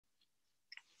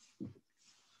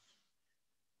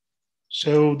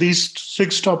So these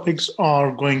 6 topics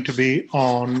are going to be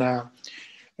on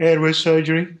airway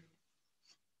surgery,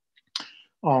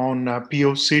 on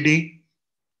POCD,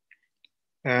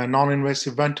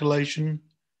 non-invasive ventilation,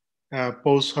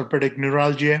 post-herpetic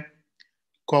neuralgia,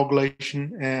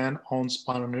 coagulation, and on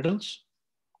spinal needles.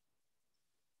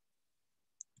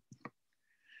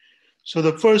 So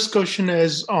the first question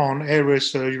is on airway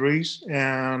surgeries,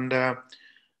 and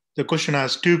the question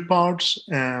has 2 parts.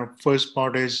 First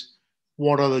part is,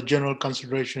 what are the general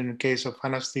considerations in case of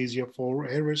anesthesia for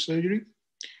airway surgery?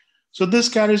 So this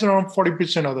carries around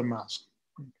 40% of the mass.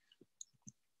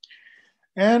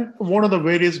 And what are the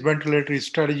various ventilatory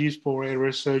strategies for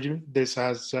airway surgery? This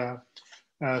has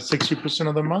 60%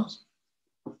 of the mass.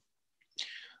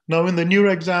 Now in the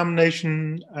neuro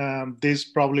examination, this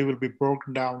probably will be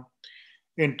broken down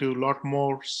into a lot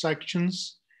more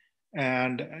sections,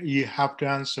 and you have to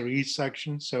answer each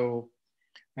section. So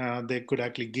they could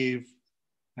actually give,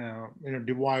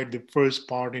 divide the first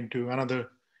part into another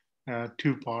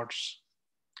 2 parts,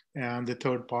 and the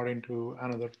third part into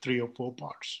another 3 or 4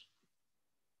 parts.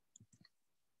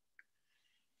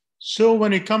 So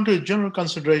when it comes to general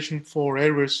consideration for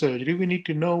airway surgery, we need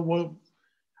to know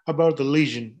about the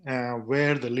lesion,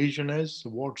 where the lesion is,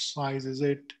 what size is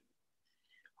it,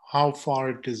 how far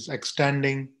it is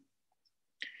extending,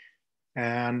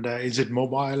 and is it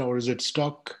mobile or is it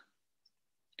stuck?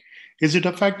 Is it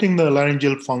affecting the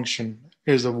laryngeal function?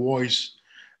 Is the voice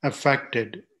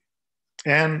affected?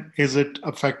 And is it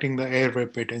affecting the airway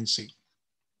patency?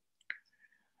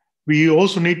 We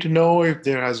also need to know if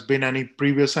there has been any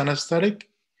previous anesthetic.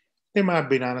 There might have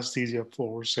been anesthesia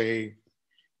for, say,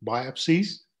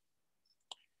 biopsies.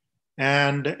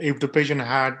 And if the patient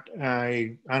had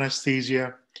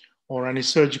anesthesia or any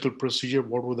surgical procedure,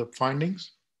 what were the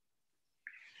findings?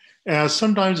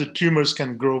 Sometimes the tumors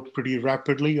can grow pretty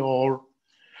rapidly, or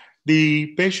the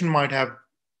patient might have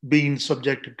been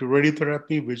subjected to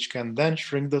radiotherapy, which can then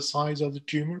shrink the size of the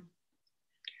tumor.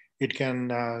 It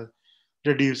can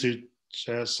reduce its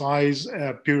size,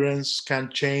 appearance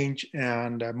can change,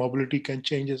 and mobility can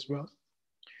change as well.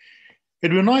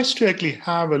 It'd be nice to actually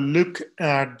have a look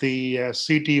at the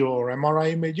CT or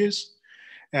MRI images,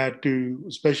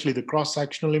 especially the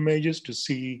cross-sectional images, to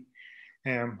see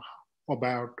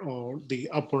about the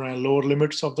upper and lower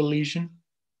limits of the lesion,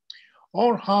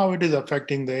 or how it is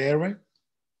affecting the airway.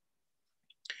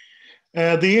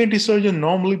 The ENT surgeon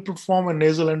normally perform a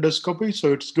nasal endoscopy,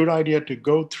 so it's a good idea to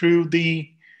go through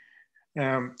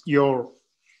your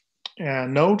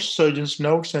notes, surgeon's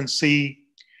notes, and see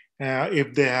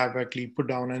if they have actually put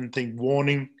down anything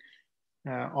warning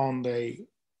on the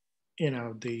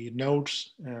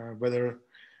notes, whether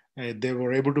they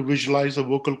were able to visualize the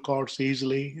vocal cords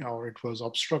easily, or it was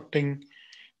obstructing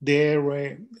the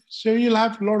airway. So you'll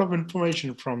have a lot of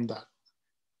information from that.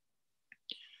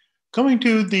 Coming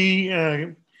to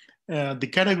the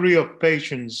category of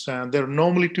patients, there are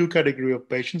normally 2 categories of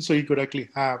patients. So you could actually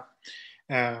have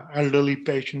elderly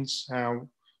patients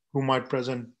who might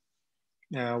present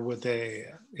with a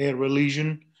airway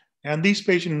lesion. And these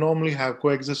patients normally have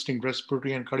coexisting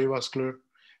respiratory and cardiovascular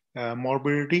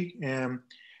morbidity. And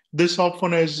this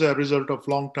often is a result of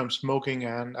long-term smoking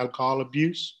and alcohol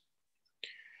abuse.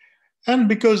 And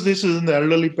because this is in the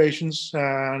elderly patients,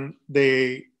 and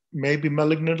they may be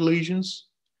malignant lesions,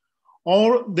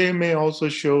 or they may also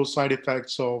show side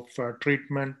effects of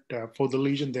treatment for the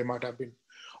lesion. They might have been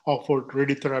offered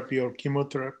radiotherapy or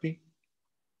chemotherapy.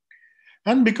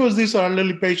 And because these are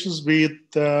elderly patients with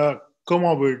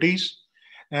comorbidities,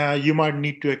 you might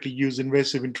need to actually use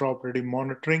invasive intraoperative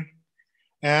monitoring,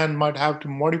 and might have to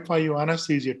modify your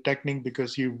anesthesia technique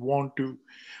because you want to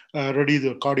reduce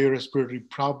the cardiorespiratory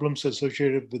problems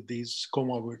associated with these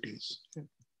comorbidities.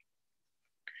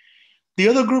 The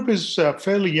other group is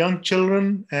fairly young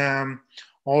children,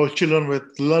 or children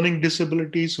with learning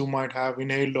disabilities who might have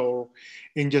inhaled or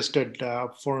ingested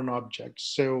foreign objects.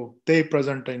 So they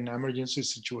present in emergency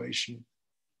situation.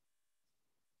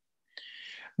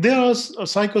 There are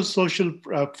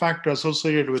psychosocial factors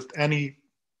associated with any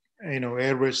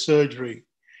airway surgery.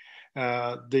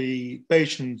 The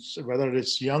patients, whether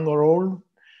it's young or old,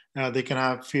 they can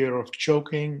have fear of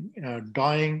choking,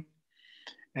 dying,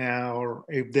 or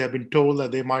if they have been told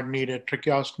that they might need a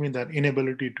tracheostomy, that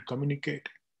inability to communicate.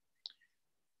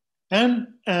 And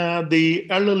the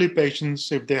elderly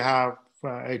patients, if they have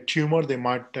a tumor, they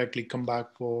might actually come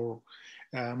back for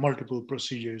multiple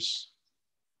procedures.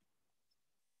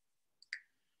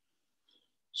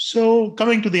 So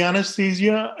coming to the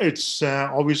anesthesia, it's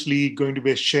obviously going to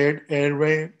be a shared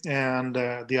airway, and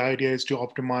the idea is to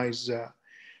optimize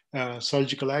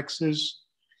surgical access.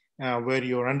 where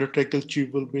your endotracheal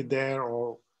tube will be there,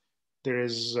 or there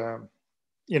is,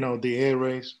 the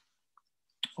airways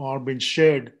are being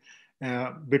shared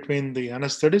between the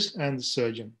anesthetist and the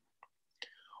surgeon.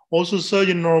 Also,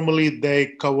 surgeon normally they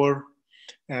cover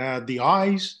the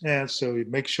eyes, and so we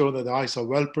make sure that the eyes are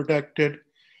well protected.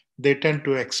 They tend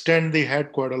to extend the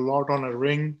head quite a lot on a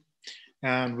ring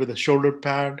and with a shoulder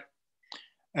pad.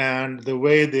 And the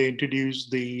way they introduce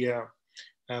the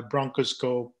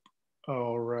bronchoscope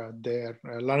or their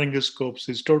laryngoscopes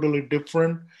is totally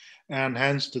different, and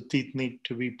hence the teeth need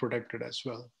to be protected as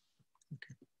well.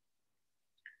 Okay.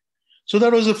 So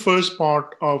that was the first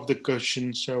part of the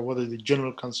question, so what is the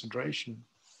general consideration?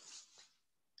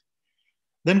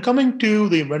 Then coming to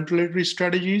the ventilatory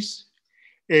strategies,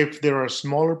 if there are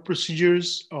smaller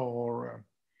procedures or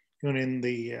in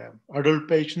the adult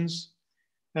patients,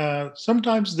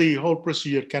 sometimes the whole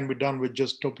procedure can be done with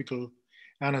just topical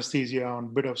anesthesia and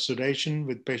a bit of sedation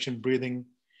with patient breathing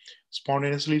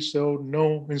spontaneously, so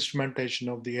no instrumentation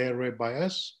of the airway by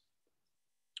us.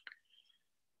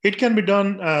 It can be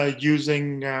done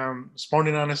using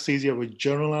spontaneous anesthesia with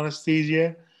general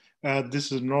anesthesia.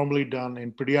 This is normally done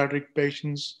in pediatric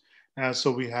patients.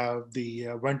 So we have the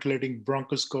ventilating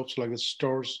bronchoscopes like the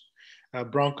STORS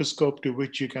bronchoscope to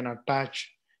which you can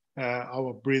attach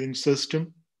our breathing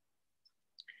system.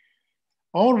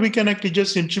 Or we can actually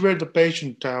just intubate the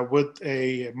patient with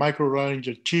a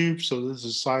microlaryngeal tube. So this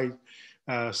is size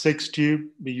 6 tube.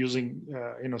 We're using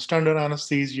standard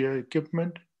anesthesia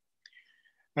equipment.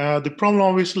 The problem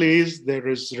obviously is there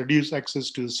is reduced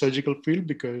access to the surgical field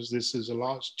because this is a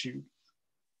large tube.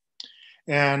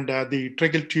 And the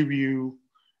tracheal tube you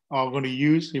are going to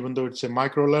use, even though it's a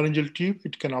microlaryngeal tube,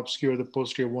 it can obscure the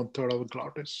posterior 1/3 of the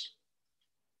glottis.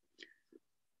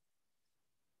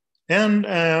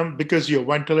 And because you're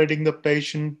ventilating the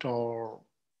patient, or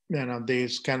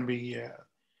this can be,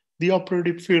 the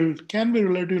operative field can be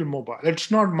relatively mobile.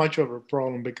 It's not much of a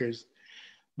problem because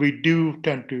we do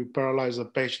tend to paralyze the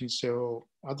patient. So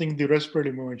I think the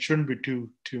respiratory movement shouldn't be too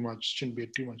much, shouldn't be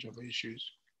too much of issues.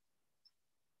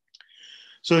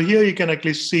 So here you can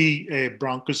actually see a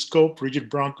bronchoscope, rigid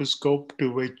bronchoscope,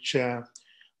 to which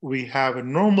we have a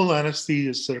normal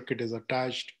anesthesia circuit is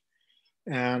attached.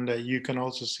 And you can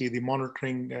also see the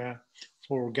monitoring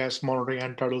for gas monitoring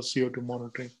and tidal CO2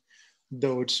 monitoring,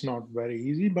 though it's not very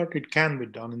easy, but it can be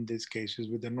done in these cases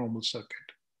with a normal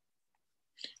circuit.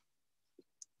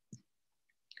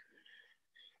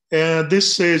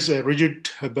 This is a rigid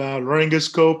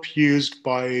laryngoscope used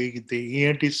by the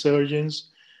ENT surgeons.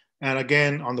 And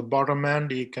again, on the bottom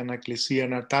end, you can actually see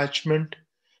an attachment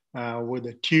with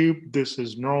a tube. This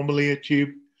is normally a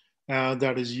tube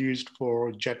that is used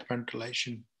for jet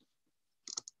ventilation.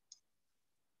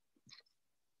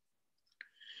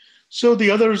 So the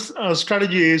other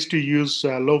strategy is to use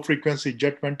low frequency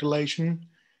jet ventilation.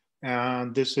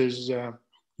 And this is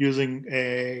using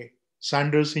a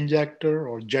Sanders injector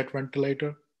or jet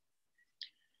ventilator.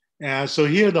 So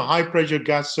here the high pressure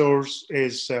gas source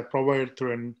is provided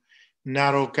through a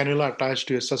narrow cannula attached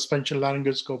to a suspension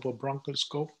laryngoscope or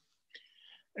bronchoscope.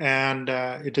 And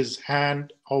it is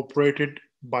hand operated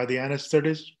by the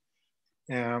anesthetist.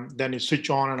 Then you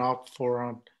switch on and off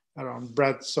for around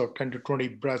breaths or 10 to 20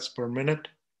 breaths per minute.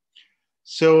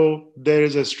 So there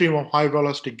is a stream of high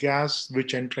velocity gas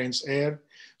which entrains air.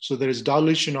 So there is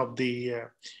dilution of the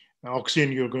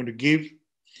oxygen you're going to give.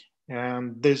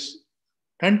 And this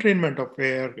entrainment of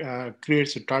air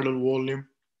creates a tidal volume.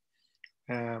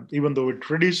 Even though it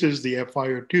reduces the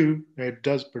FiO2, it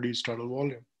does produce tidal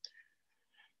volume.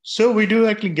 So we do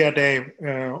actually get a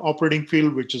operating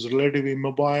field which is relatively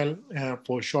mobile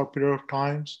for a short period of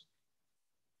times.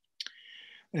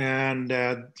 And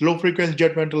low frequency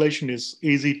jet ventilation is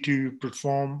easy to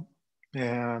perform,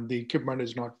 and the equipment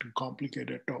is not too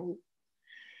complicated at all.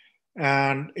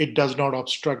 And it does not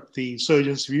obstruct the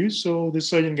surgeon's view, so the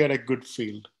surgeon get a good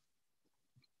field.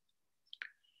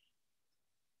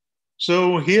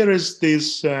 So here is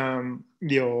this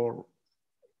your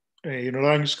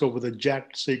laryngoscope with a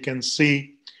jet, so you can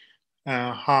see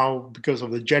how, because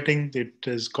of the jetting,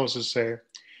 it causes a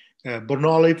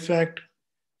Bernoulli effect,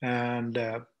 and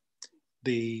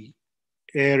the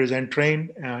air is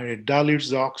entrained and it dilutes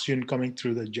the oxygen coming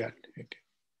through the jet. Okay.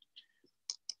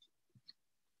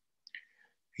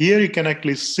 Here you can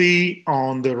actually see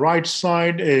on the right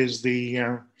side is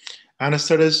the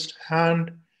anesthetist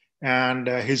hand, and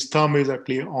his thumb is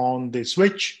actually on the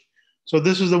switch. So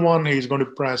this is the one he's going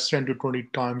to press 10 to 20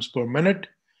 times per minute.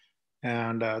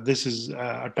 And this is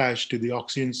attached to the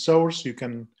oxygen source. You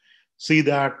can see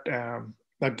that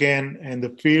again in the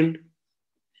field.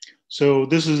 So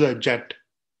this is a jet.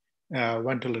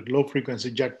 ventilator, low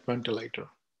frequency jet ventilator.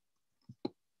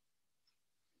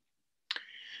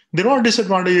 There are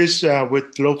disadvantages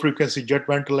with low frequency jet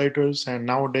ventilators, and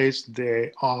nowadays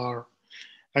they are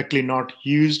actually not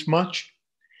used much.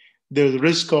 There's a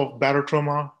risk of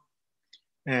barotrauma,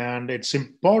 and it's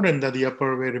important that the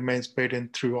upper airway remains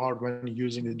patent throughout when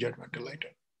using the jet ventilator.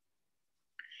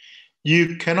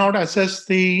 You cannot assess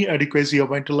the adequacy of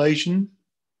ventilation,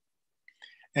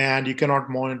 and you cannot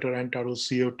monitor end-tidal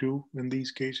CO2 in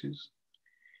these cases.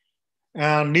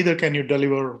 And neither can you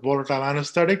deliver volatile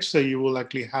anesthetics, so you will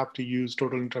likely have to use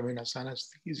total intravenous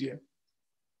anesthesia.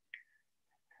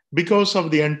 Because of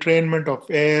the entrainment of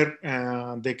air,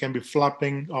 they can be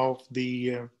flapping of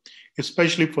the,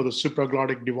 especially for the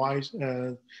supraglottic device,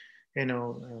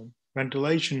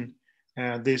 ventilation.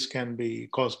 This can be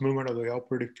cause movement of the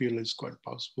operative field is quite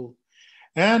possible.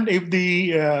 And if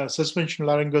the suspension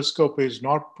laryngoscope is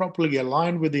not properly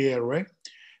aligned with the airway,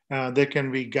 there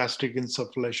can be gastric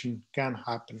insufflation can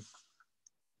happen.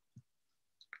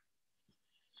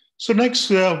 So next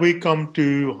we come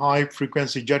to high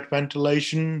frequency jet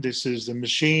ventilation. This is the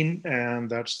machine, and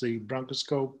that's the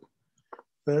bronchoscope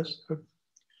first.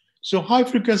 So high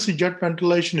frequency jet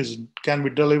ventilation can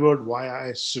be delivered via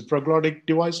a supraglottic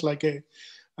device like a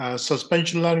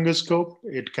suspension laryngoscope.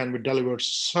 It can be delivered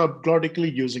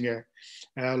subglottically using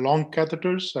a long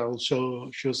catheters. I'll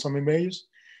show some images.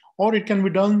 Or it can be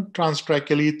done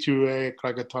transtracheally through a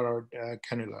cricothyroid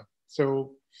cannula.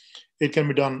 So it can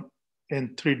be done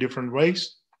in 3 different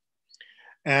ways.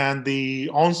 And the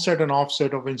onset and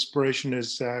offset of inspiration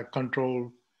is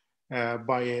controlled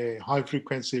by a high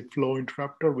frequency flow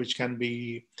interrupter, which can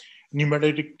be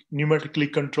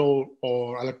pneumatically controlled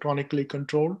or electronically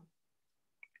controlled.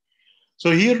 So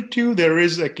here too, there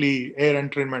is actually air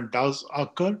entrainment does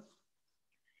occur.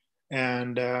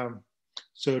 And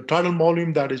so tidal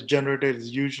volume that is generated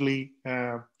is usually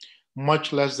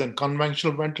much less than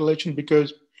conventional ventilation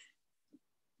because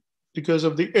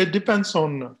of it depends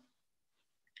on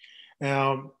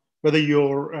whether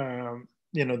you're,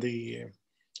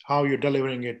 how you're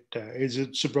delivering it. Is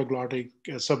it supraglottic,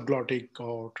 subglottic,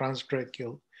 or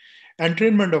transtracheal?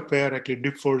 Entrainment of air actually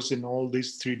differs in all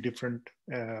these 3 different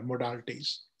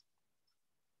modalities.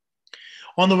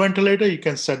 On the ventilator, you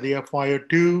can set the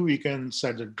FiO2, you can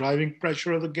set the driving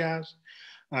pressure of the gas,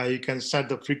 you can set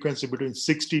the frequency between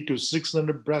 60 to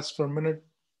 600 breaths per minute,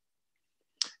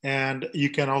 and you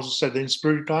can also set the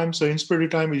inspiratory time. So inspiratory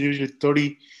time is usually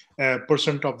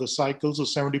 30% of the cycle, so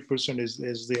 70%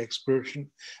 is the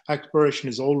expiration. Expiration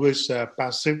is always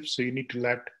passive, so you need to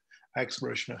let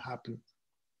expiration happen.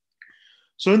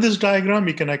 So in this diagram,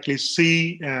 you can actually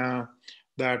see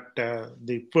that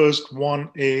the first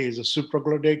 1A is a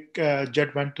supraglottic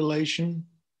jet ventilation.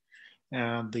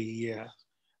 And the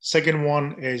second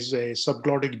one is a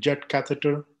subglottic jet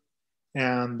catheter.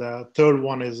 And the third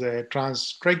one is a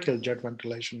transtracheal jet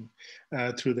ventilation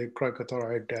through the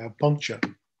cricothyroid puncture.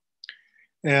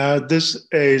 This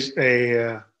is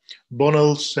a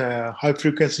Bonnell's high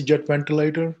frequency jet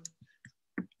ventilator.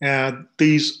 And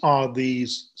these are the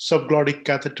subglottic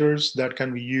catheters that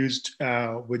can be used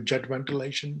with jet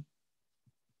ventilation.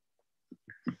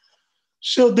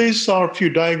 So these are a few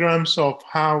diagrams of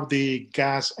how the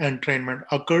gas entrainment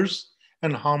occurs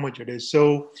and how much it is.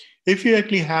 So if you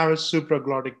actually have a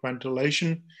supraglottic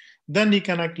ventilation, then you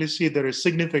can actually see there is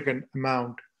significant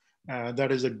amount.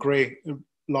 That is a gray,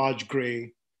 large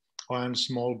gray and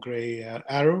small gray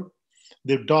arrow.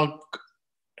 The dark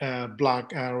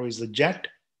black arrow is the jet.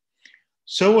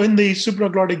 So in the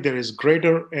supraglottic, there is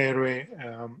greater airway,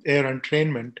 air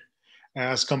entrainment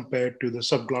as compared to the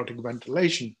subglottic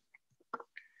ventilation.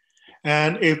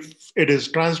 And if it is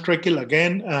transtracheal,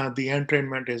 again, the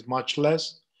entrainment is much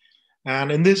less.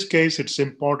 And in this case, it's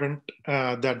important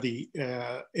that the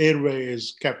airway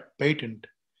is kept patent.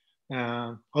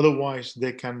 Otherwise,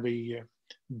 there can be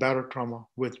barotrauma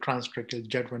with transtracheal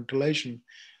jet ventilation.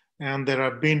 And there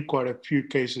have been quite a few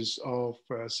cases of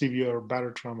severe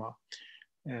barotrauma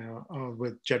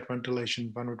with jet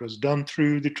ventilation when it was done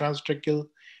through the transtracheal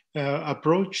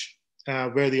approach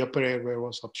where the upper airway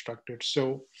was obstructed.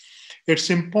 So it's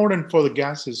important for the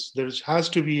gases. There has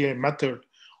to be a method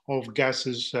of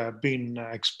gases being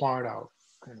expired out.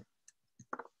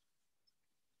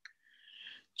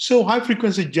 So high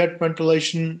frequency jet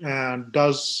ventilation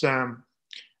does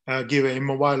give an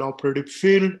immobile operative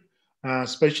field,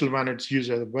 especially when it's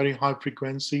used at very high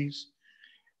frequencies.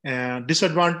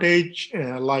 Disadvantage,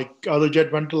 like other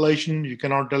jet ventilation, you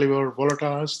cannot deliver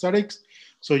volatile anesthetics.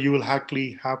 So you will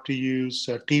actually have to use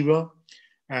TIVA,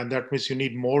 and that means you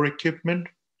need more equipment.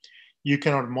 You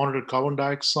cannot monitor carbon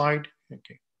dioxide.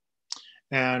 Okay.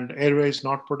 and airway is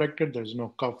not protected. There's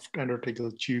no cuffed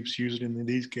endotracheal tubes used in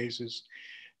these cases.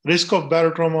 Risk of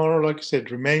barotrauma, like I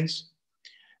said, remains,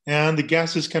 and the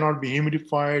gases cannot be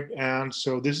humidified. And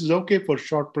so this is okay for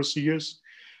short procedures,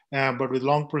 but with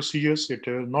long procedures, it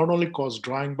will not only cause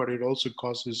drying, but it also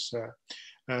causes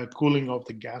cooling of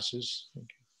the gases.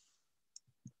 Okay.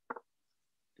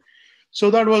 So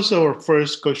that was our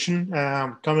first question.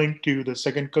 Coming to the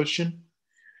second question.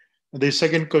 The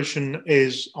second question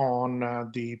is on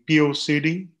the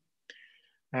POCD.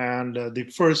 And the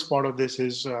first part of this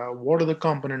is what are the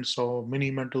components of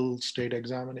mini mental state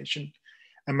examination,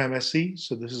 MMSE?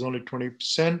 So this is only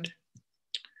 20%.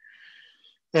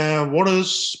 What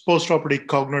is postoperative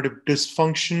cognitive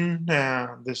dysfunction?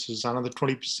 This is another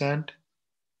 20%.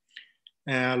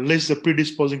 List the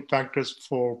predisposing factors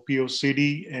for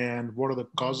POCD and what are the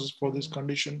causes for this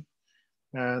condition?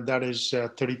 That is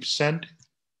 30%.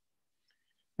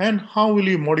 And how will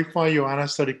you modify your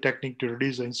anesthetic technique to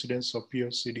reduce the incidence of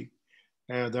POCD?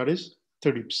 That is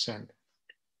 30%.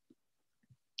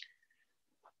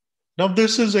 Now,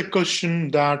 this is a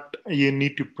question that you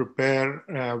need to prepare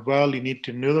well. You need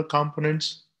to know the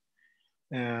components.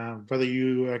 Whether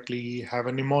you actually have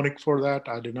a mnemonic for that,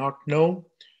 I do not know.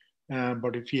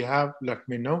 But if you have, let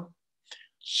me know.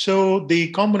 So the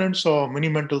components of mini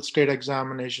mental state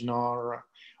examination are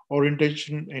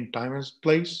orientation in time and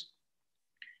place,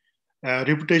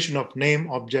 repetition of name,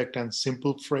 object, and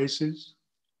simple phrases,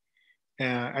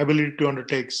 ability to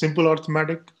undertake simple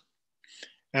arithmetic,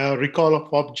 recall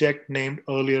of object named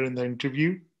earlier in the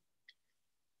interview,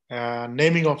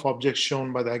 naming of objects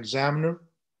shown by the examiner,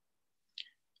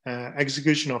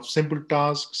 execution of simple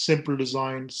tasks, simple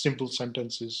design, simple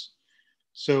sentences.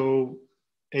 So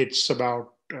it's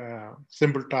about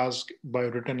simple task by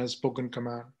written and spoken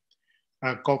command,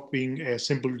 copying a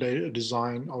simple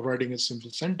design, or writing a simple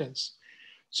sentence.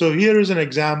 So here is an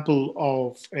example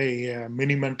of a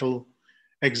mini mental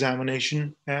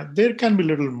examination. There can be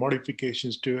little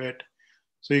modifications to it.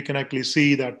 So you can actually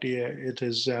see that it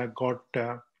has got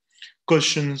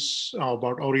questions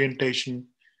about orientation.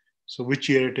 So which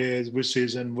year it is, which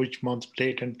season, which month,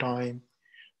 date and time,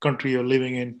 country you're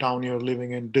living in, town you're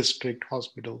living in, district,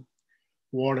 hospital,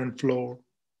 ward and floor.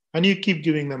 And you keep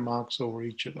giving them marks over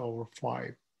each over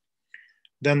 5.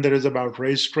 Then there is about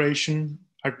registration,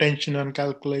 attention and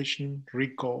calculation,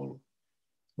 recall,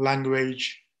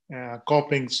 language,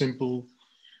 copying simple,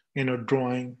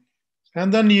 drawing.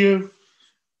 And then you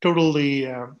total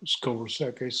the scores.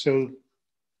 Okay, so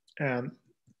that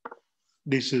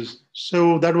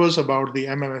was about the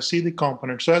MMSE, the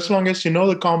components. So as long as you know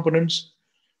the components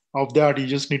of that, you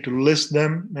just need to list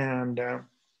them and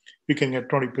you can get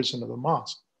 20% of the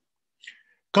marks.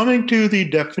 Coming to the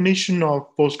definition of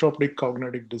postoperative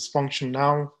cognitive dysfunction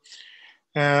now,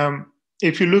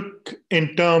 if you look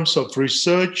in terms of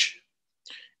research,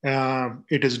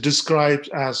 it is described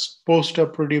as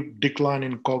postoperative decline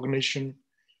in cognition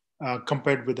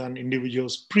compared with an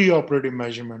individual's preoperative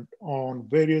measurement on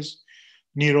various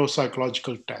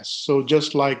neuropsychological tests. So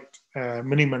just like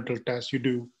mini mental tests, you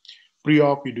do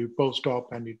pre-op, you do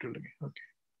post-op, and you do okay.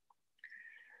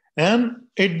 And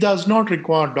it does not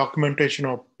require documentation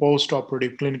of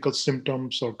post-operative clinical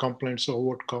symptoms or complaints of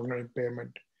overt cognitive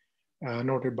impairment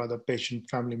noted by the patient,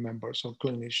 family members, or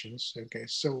clinicians. Okay,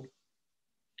 so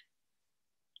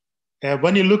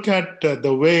when you look at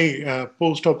the way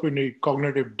post-operative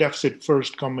cognitive deficit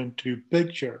first come into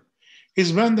picture,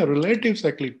 is when the relatives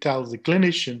actually tells the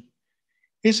clinician,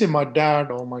 he say my dad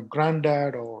or my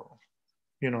granddad or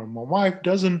my wife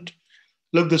doesn't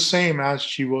look the same as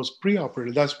she was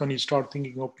pre-operative. That's when you start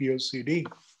thinking of POCD.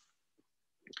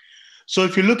 So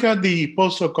if you look at the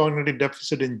post-op cognitive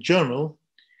deficit in journal,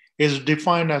 is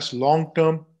defined as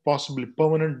long-term, possibly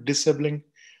permanent, disabling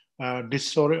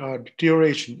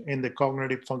deterioration in the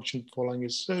cognitive function following a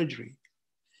surgery.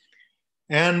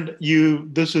 And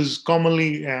this is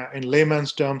commonly in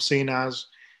layman's terms seen as,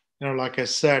 like I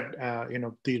said,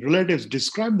 the relatives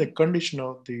describe the condition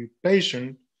of the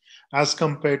patient as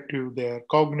compared to their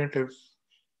cognitive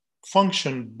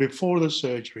function before the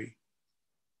surgery.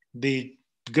 The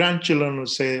grandchildren will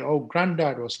say, oh,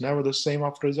 granddad was never the same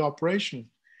after his operation.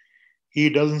 He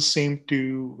doesn't seem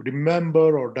to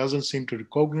remember or doesn't seem to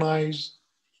recognize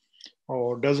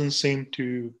or doesn't seem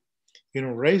to,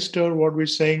 register what we're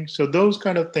saying. So those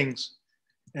kind of things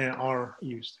are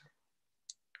used.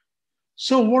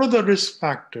 So what are the risk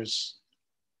factors?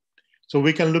 So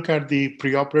we can look at the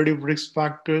preoperative risk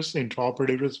factors,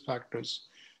 intraoperative risk factors,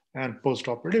 and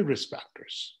postoperative risk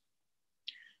factors.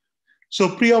 So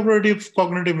preoperative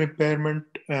cognitive impairment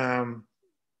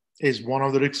is one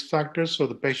of the risk factors. So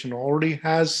the patient already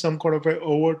has some kind of an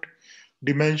overt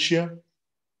dementia.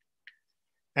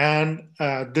 And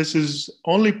this is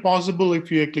only possible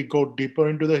if you actually go deeper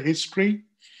into the history.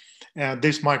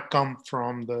 This might come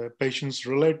from the patient's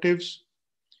relatives,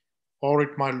 or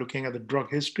it might looking at the drug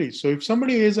history. So if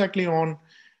somebody is actually on,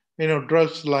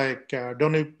 drugs like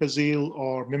donepezil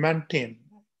or memantine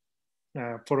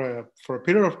for a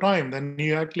period of time, then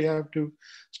you actually have to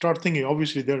start thinking.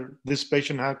 Obviously, this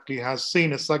patient actually has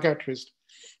seen a psychiatrist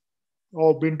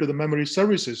or been to the memory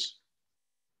services.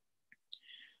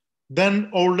 Then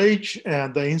old age,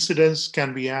 the incidence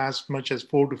can be as much as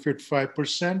 4 to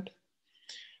 55%.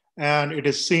 And it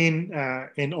is seen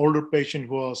in older patients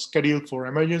who are scheduled for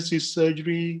emergency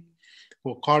surgery,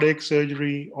 for cardiac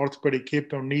surgery, orthopedic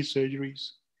hip or knee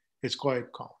surgeries. It's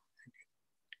quite common.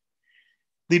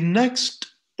 The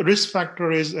next risk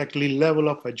factor is actually level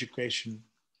of education.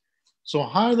 So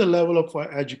higher the level of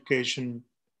education,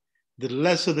 the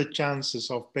lesser the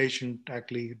chances of patient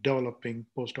actually developing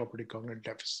postoperative cognitive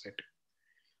deficit.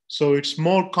 So it's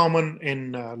more common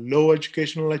in low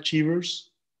educational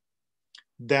achievers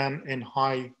than in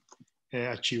high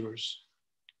achievers.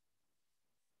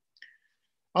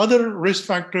 Other risk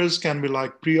factors can be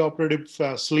like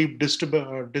preoperative sleep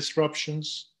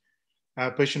disruptions.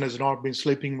 Patient has not been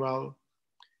sleeping well,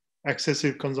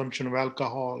 excessive consumption of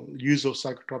alcohol, use of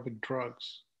psychotropic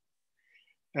drugs.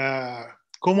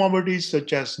 Comorbidities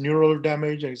such as neural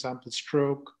damage, example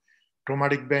stroke,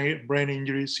 traumatic brain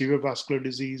injury, severe vascular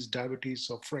disease, diabetes,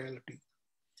 or frailty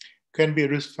can be a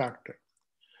risk factor.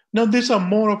 Now, these are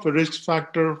more of a risk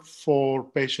factor for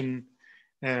patient,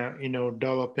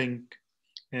 developing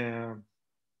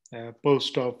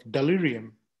post-op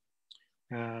delirium.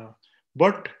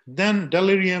 But then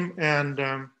delirium and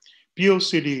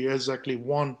POCD is actually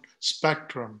one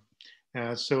spectrum.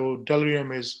 So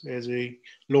delirium is a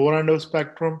lower end of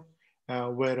spectrum,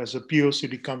 whereas a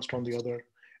POCD comes from the other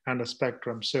end of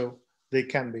spectrum. So they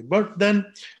can be. But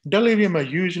then delirium are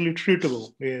usually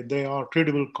treatable. They are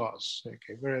treatable cause,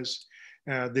 okay, whereas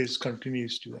this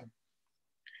continues to them.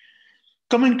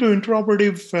 Coming to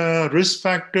intraoperative risk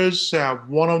factors,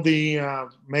 one of the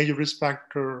major risk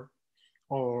factor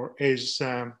is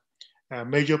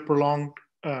major prolonged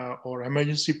or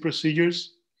emergency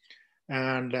procedures,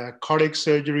 and cardiac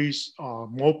surgeries are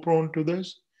more prone to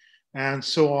this, and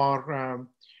so are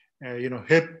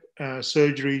hip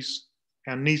surgeries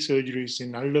and knee surgeries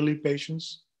in elderly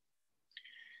patients.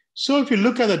 So if you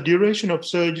look at the duration of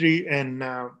surgery in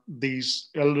these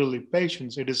elderly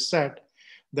patients, it is said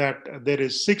that there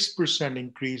is 6%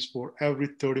 increase for every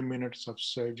 30 minutes of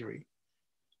surgery.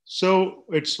 So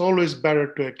it's always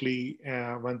better to actually,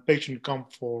 when patients come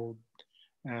for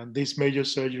this major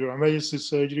surgery or emergency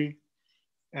surgery,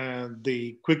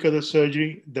 the quicker the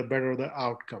surgery, the better the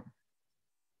outcome.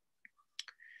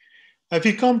 If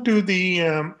you come to the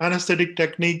anesthetic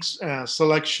techniques,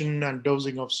 selection and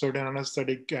dosing of certain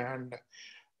anesthetic and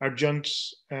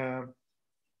adjuncts,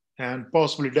 and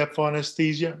possibly depth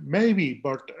anesthesia, maybe,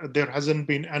 but there hasn't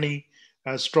been any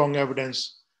strong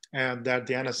evidence that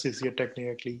the anesthesia technique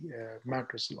actually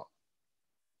matters a lot.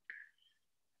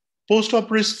 Post-op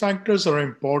risk factors are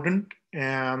important.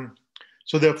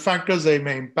 So there are factors that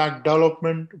may impact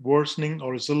development, worsening,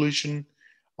 or resolution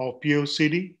of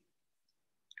POCD.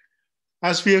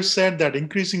 As we have said, that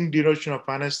increasing duration of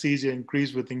anesthesia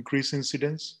increase with increased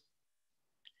incidence.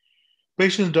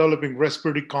 Patients developing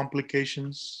respiratory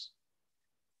complications,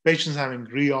 patients having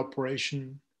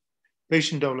reoperation,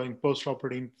 patient developing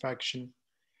postoperative infection,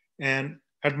 and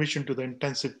admission to the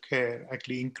intensive care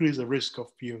actually increase the risk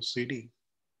of POCD.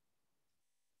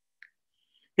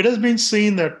 It has been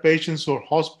seen that patients who are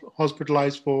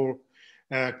hospitalized for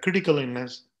critical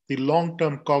illness, the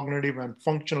long-term cognitive and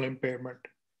functional impairment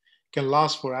can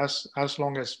last for as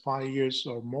long as 5 years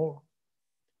or more.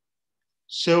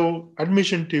 So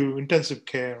admission to intensive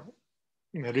care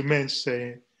remains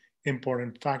an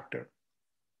important factor.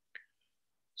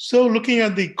 So looking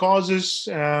at the causes,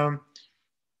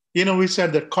 we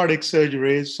said that cardiac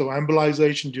surgery, so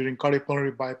embolization during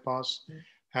cardiopulmonary bypass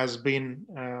has been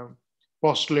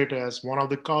postulated as one of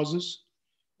the causes.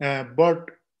 But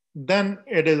then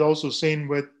it is also seen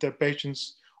with the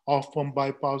patients off pump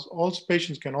bypass. Also,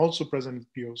 patients can also present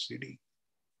with POCD.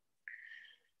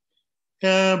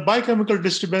 Biochemical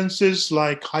disturbances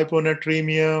like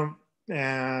hyponatremia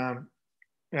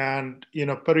and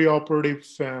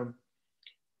perioperative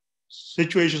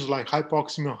situations like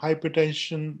hypoxemia,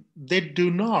 hypertension, they do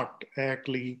not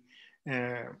actually,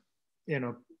 are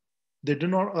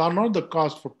not the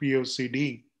cause for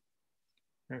POCD.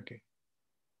 Okay.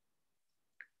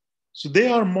 So they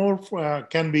are more,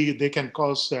 they can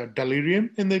cause delirium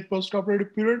in the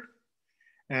postoperative period,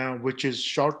 which is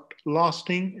short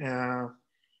lasting,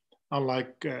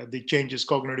 unlike the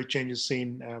cognitive changes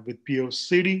seen with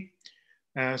POCD.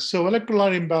 So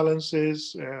electrolyte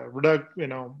imbalances,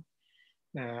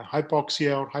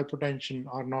 hypoxia or hypotension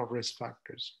are not risk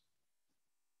factors.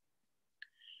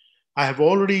 I have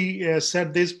already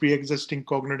said this, pre-existing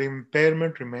cognitive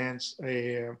impairment remains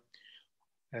a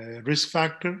risk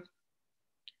factor,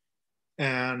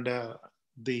 and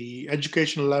the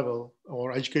educational level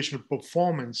or educational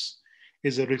performance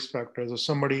is a risk factor. So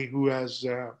somebody who has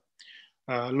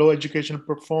low educational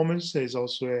performance is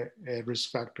also a risk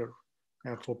factor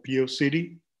for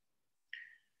POCD.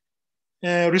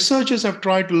 Researchers have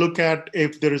tried to look at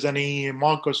if there is any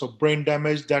markers of brain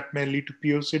damage that may lead to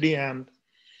POCD, and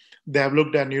they have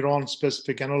looked at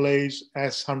neuron-specific enolase,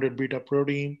 S100 beta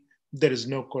protein. There is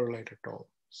no correlate at all.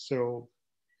 So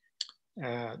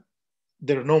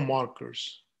there are no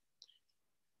markers.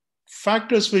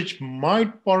 Factors which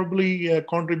might probably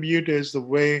contribute is the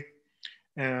way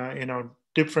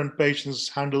different patients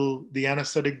handle the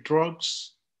anesthetic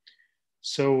drugs.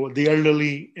 So the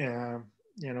elderly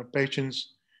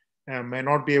patients may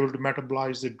not be able to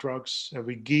metabolize the drugs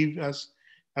we give as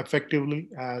effectively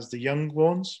as the young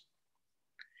ones.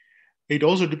 It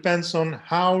also depends on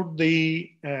how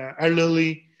the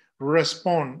elderly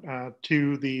respond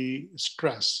to the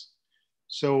stress.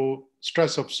 So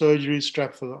stress of surgery,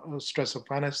 stress of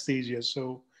anesthesia.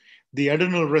 So the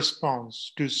adrenal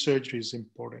response to surgery is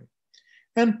important.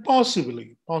 And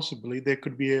possibly there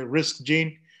could be a risk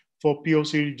gene for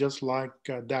POCD, just like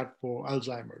that for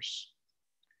Alzheimer's.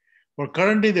 But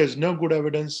currently, there's no good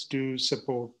evidence to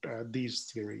support these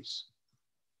theories.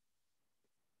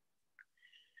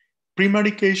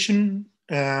 Pre-medication,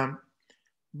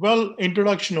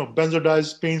 introduction of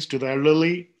benzodiazepines to the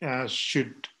elderly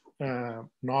should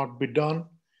not be done.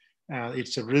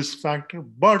 It's a risk factor,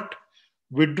 but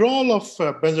withdrawal of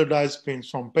benzodiazepines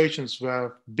from patients who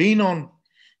have been on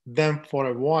them for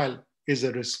a while is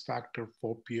a risk factor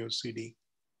for POCD.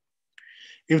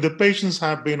 If the patients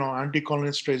have been on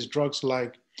anticholinesterase drugs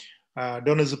like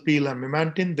donazepam and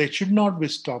memantine, they should not be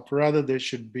stopped. Rather, it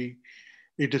should be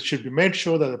made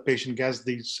sure that the patient gets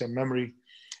these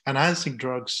memory-enhancing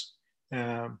drugs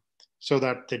so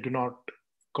that they do not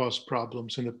cause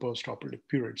problems in the post-operative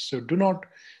period. So do not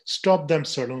stop them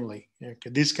suddenly. Okay?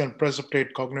 This can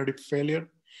precipitate cognitive failure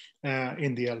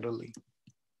in the elderly.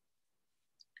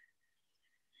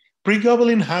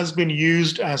 Pregabalin has been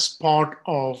used as part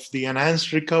of the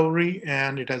enhanced recovery,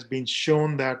 and it has been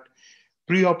shown that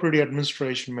preoperative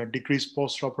administration may decrease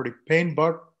post-operative pain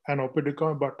and operative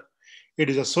recovery, but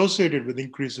it is associated with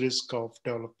increased risk of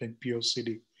developing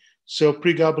POCD. So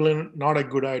pregabalin, not a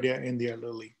good idea in the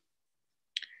elderly.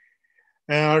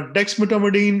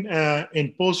 Dexmedetomidine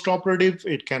in post-operative,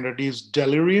 it can reduce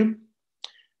delirium.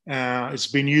 It's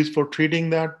been used for treating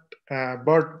that,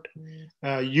 but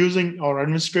using or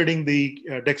administering the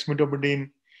dexmedetomidine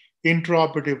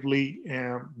intraoperatively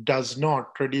does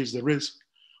not reduce the risk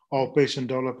of patient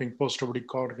developing post-operative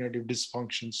cognitive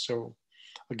dysfunction. So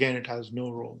again, it has no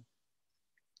role.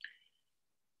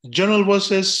 General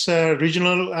versus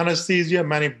regional anesthesia,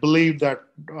 many believe that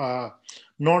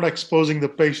not exposing the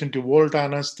patient to volt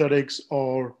anesthetics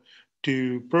or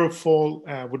to propofol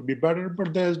would be better,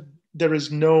 but there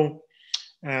is no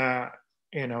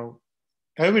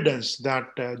evidence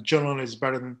that general is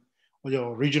better than,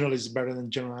 regional is better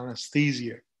than general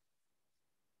anesthesia.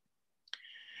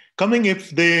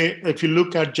 If you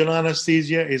look at general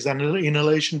anesthesia, is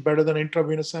inhalation better than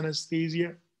intravenous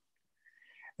anesthesia?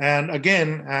 And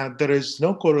again, there is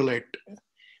no correlate.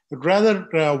 Rather,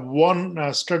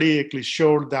 one study actually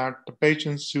showed that the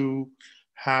patients who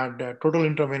had total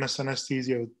intravenous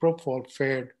anesthesia with propofol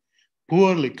fared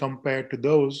poorly compared to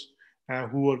those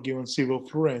who were given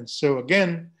sevoflurane. So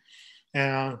again,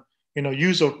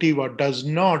 use of TIVA does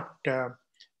not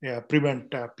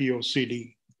prevent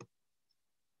POCD.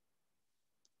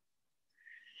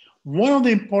 One of the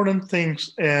important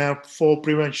things for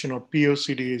prevention of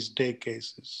POCD is day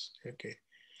cases. Okay,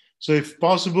 so if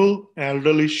possible,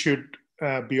 elderly should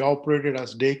be operated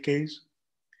as day case,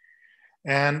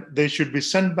 and they should be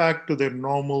sent back to their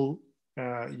normal,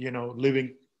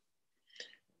 living.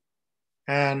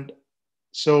 And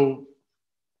so,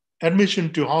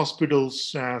 admission to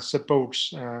hospitals supports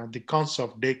the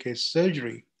concept of day case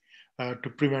surgery to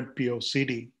prevent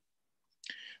POCD.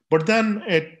 But then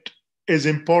it is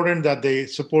important that the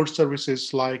support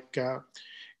services like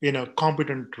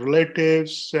competent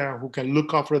relatives who can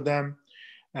look after them,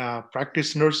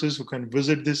 practice nurses who can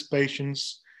visit these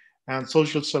patients, and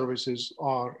social services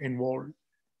are involved.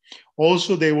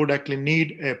 Also, they would actually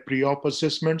need a pre-op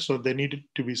assessment, so they needed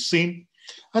to be seen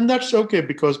And that's okay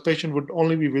because patient would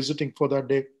only be visiting for that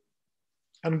day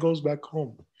and goes back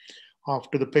home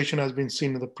after the patient has been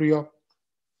seen in the pre-op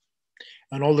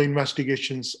and all the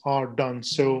investigations are done.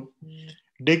 So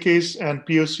day case and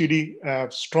POCD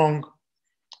have strong,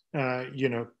 you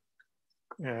know,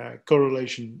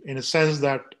 correlation in a sense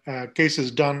that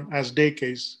cases done as day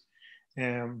case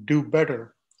do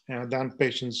better than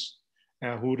patients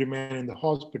who remain in the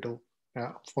hospital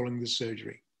following the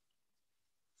surgery.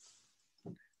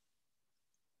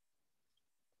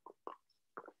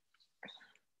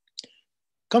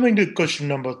 Coming to question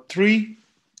number 3.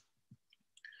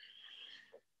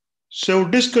 So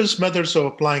discuss methods of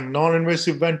applying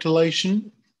non-invasive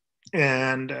ventilation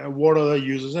and what are the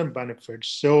uses and benefits.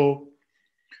 So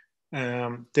there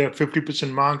are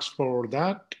 50% marks for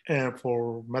that,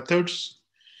 for methods.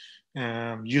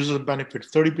 User benefit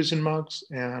 30% marks,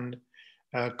 and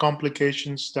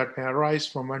complications that may arise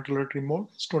from ventilatory mode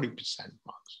is 20%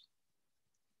 marks.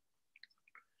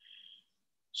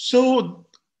 So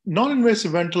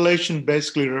non-invasive ventilation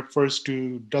basically refers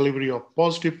to delivery of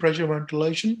positive pressure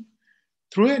ventilation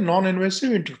through a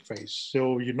non-invasive interface.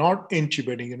 So you're not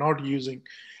intubating, you're not using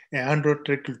an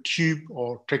endotracheal tube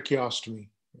or tracheostomy.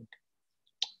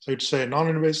 So it's a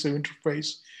non-invasive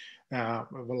interface,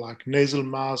 like nasal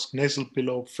mask, nasal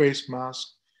pillow, face mask,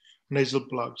 nasal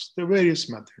plugs. There are various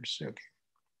methods. Okay.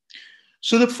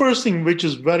 So the first thing which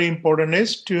is very important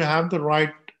is to have the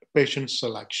right patient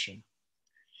selection.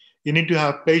 You need to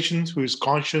have patients who is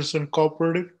conscious and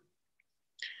cooperative.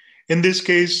 In this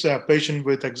case, a patient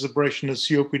with exacerbation of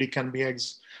COPD can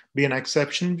be an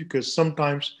exception because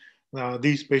sometimes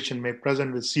these patients may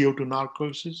present with CO2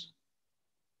 narcosis.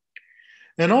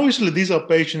 And obviously, these are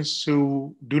patients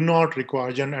who do not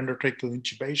require endotracheal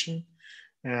intubation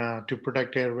to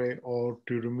protect airway or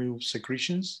to remove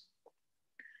secretions.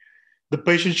 The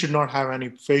patient should not have any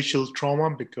facial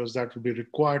trauma because that would be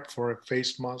required for a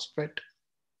face mask fit.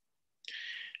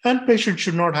 And patients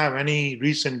should not have any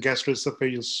recent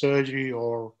gastroesophageal surgery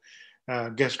or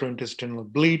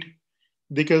gastrointestinal bleed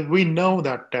because we know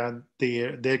that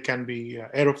there can be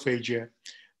aerophagia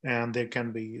and there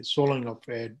can be swallowing of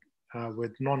air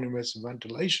with non-invasive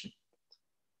ventilation.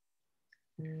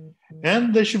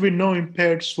 And there should be no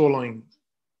impaired swallowing.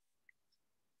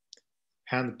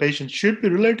 And the patient should be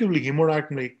relatively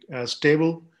hemodynamically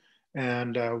stable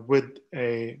and with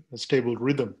a stable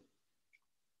rhythm.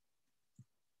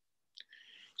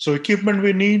 So equipment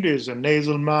we need is a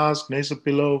nasal mask, nasal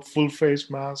pillow, full face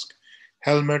mask,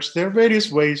 helmets. There are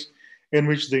various ways in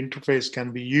which the interface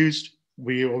can be used.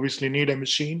 We obviously need a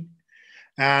machine,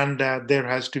 and there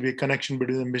has to be a connection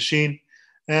between the machine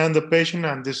and the patient,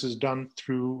 and this is done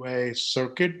through a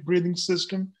circuit breathing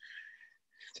system.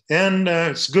 And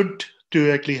it's good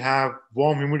to actually have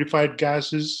warm humidified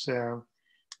gases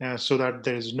so that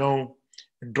there is no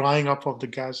drying up of the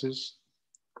gases,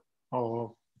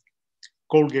 or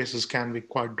cold gases can be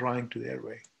quite drying to the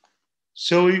airway.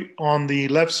 So on the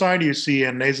left side, you see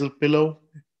a nasal pillow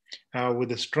with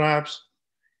the straps,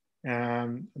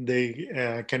 and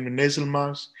they can be nasal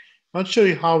masks. I'll show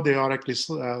you how they are actually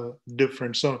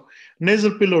different. So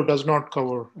nasal pillow does not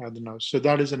cover the nose. So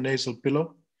that is a nasal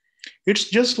pillow. It's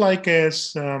just like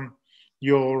as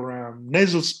your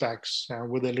nasal specs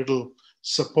with a little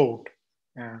support.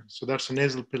 So that's a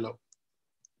nasal pillow.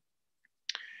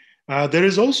 There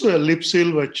is also a lip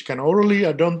seal which can orally,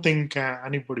 I don't think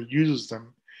anybody uses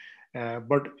them.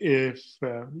 But if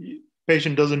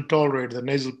patient doesn't tolerate the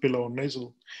nasal pillow or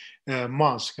nasal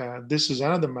mask, this is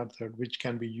another method which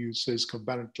can be used. So it's called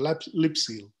lip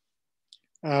seal.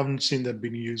 I haven't seen that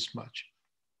being used much.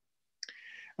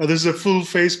 This is a full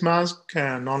face mask,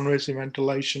 non-invasive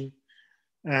ventilation.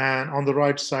 And on the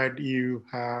right side, you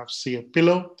see a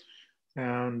pillow.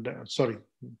 And sorry,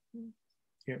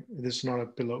 yeah, this is not a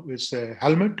pillow, it's a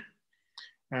helmet.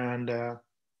 And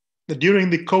during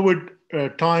the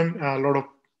COVID time, a lot of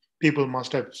people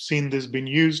must have seen this being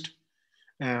used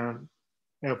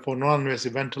for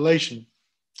non-invasive ventilation.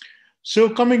 So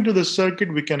coming to the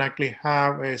circuit, we can actually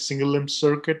have a single limb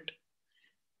circuit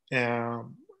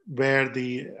where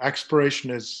the expiration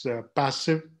is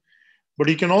passive, but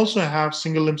you can also have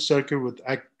single limb circuit with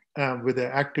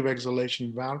an active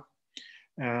exhalation valve.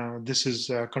 This is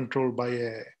controlled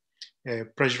by a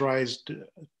pressurized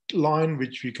line,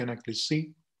 which we can actually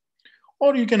see.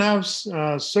 Or you can have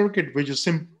a circuit which is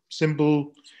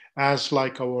simple as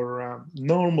like our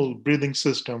normal breathing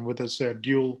system with a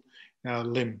dual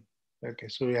limb. Okay,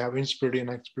 so we have inspiratory and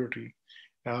expiratory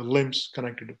limbs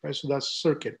connected to pressure. So that's a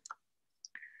circuit.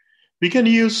 We can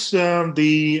use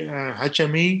the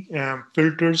HME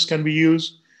filters can be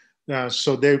used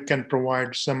so they can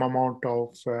provide some amount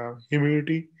of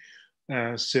humidity.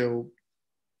 This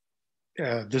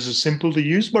is simple to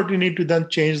use, but you need to then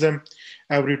change them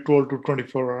every 12 to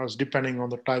 24 hours, depending on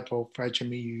the type of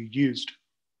HME you used.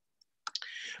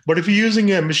 But if you're using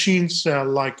machines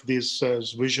like this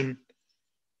Vision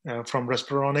from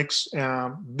Respironics,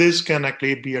 this can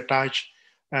actually be attached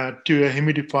to a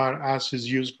humidifier as is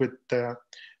used with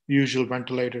usual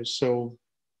ventilators. So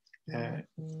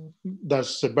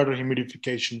that's a better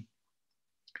humidification.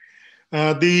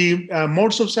 The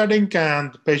modes of setting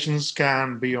the patients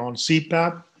can be on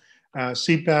CPAP.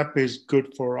 CPAP is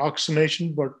good for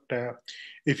oxygenation, but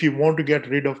if you want to get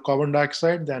rid of carbon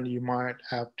dioxide, then you might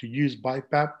have to use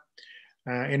BiPAP,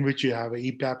 in which you have a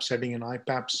EPAP setting and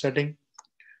IPAP setting.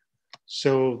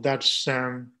 So that's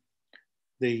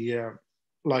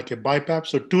like a BiPAP.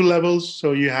 So 2 levels.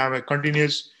 So you have a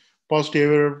continuous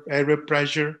positive airway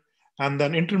pressure, and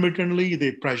then intermittently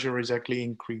the pressure is actually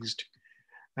increased.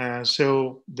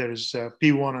 So there is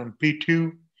P1 and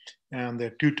P2, and there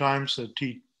are 2 times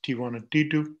T1 and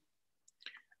T2.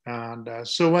 And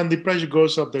so when the pressure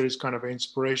goes up, there is kind of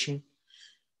inspiration.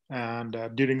 And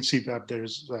during CPAP, there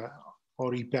is,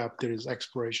 or EPAP, there is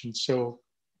expiration. So,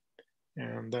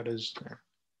 and that is,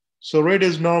 so rate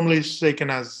is normally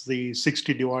taken as the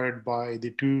 60 divided by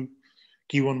the 2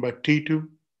 T1 by T2.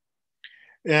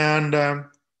 And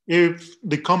if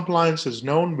the compliance is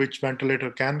known, which ventilator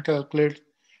can calculate,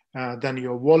 then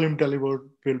your volume delivered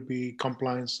will be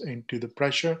compliance into the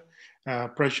pressure.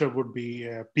 Pressure would be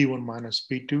P1 minus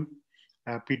P2.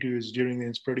 P2 is during the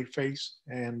inspirative phase,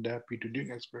 and P2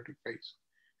 during expirative phase.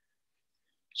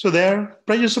 So there,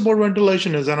 pressure support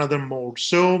ventilation is another mode.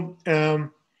 So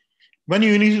when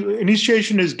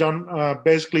initiation is done,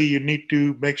 basically you need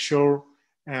to make sure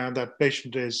that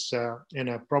patient is in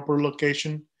a proper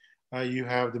location. You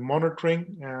have the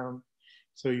monitoring.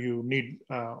 So you need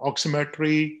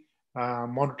oximetry,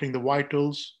 monitoring the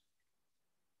vitals.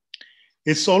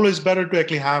 It's always better to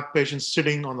actually have patients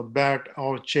sitting on the bed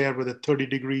or chair with a 30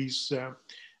 degrees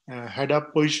head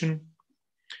up position.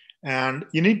 And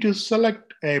you need to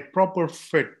select a proper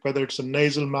fit, whether it's a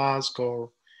nasal mask or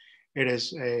it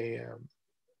is a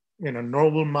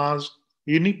normal mask.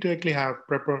 You need to actually have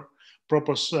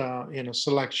proper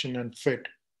selection and fit.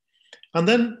 And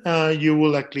then you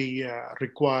will actually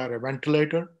require a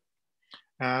ventilator.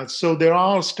 So there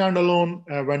are standalone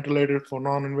ventilators for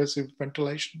non-invasive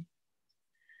ventilation.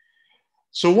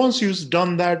 So once you've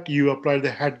done that, you apply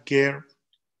the headgear,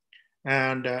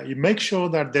 and you make sure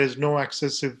that there is no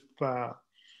excessive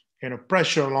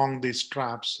pressure along these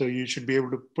straps. So you should be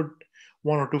able to put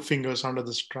 1 or 2 fingers under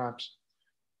the straps.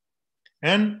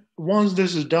 And once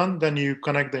this is done, then you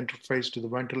connect the interface to the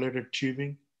ventilator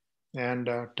tubing and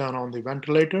turn on the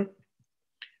ventilator.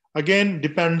 Again,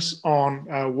 depends on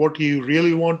what you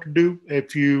really want to do.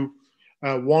 If you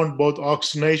want both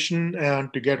oxygenation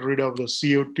and to get rid of the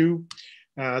CO2,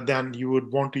 then you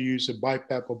would want to use a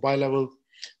BiPAP or bilevel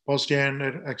positive and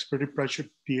expirative pressure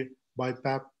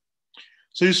BiPAP.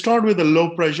 So you start with a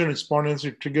low pressure and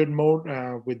spontaneously triggered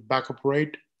mode with backup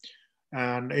rate.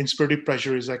 And inspirative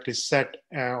pressure is actually set,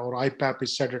 or IPAP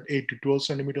is set at 8 to 12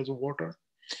 centimeters of water.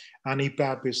 And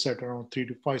EPAP is set around 3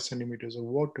 to 5 centimeters of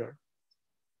water.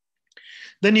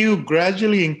 Then you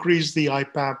gradually increase the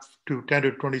IPAP to 10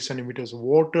 to 20 centimeters of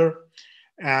water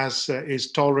as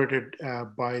is tolerated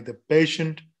by the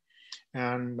patient.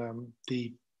 And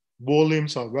the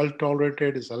volumes are well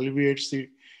tolerated. It alleviates the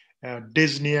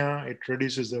dyspnea. It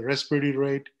reduces the respiratory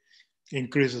rate,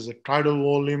 increases the tidal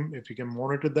volume if you can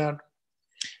monitor that.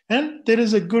 And there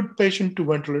is a good patient to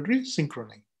ventilatory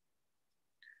synchrony.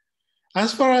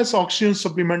 As far as oxygen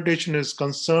supplementation is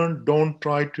concerned, don't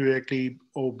try to actually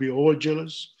be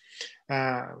overzealous.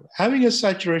 Having a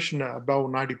saturation above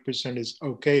 90% is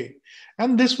okay.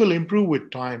 And this will improve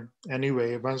with time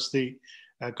anyway, once the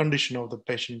condition of the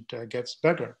patient gets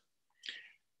better.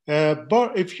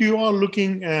 But if you are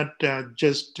looking at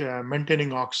just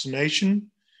maintaining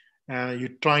oxygenation,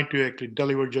 you're trying to actually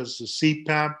deliver just the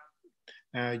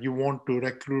CPAP, you want to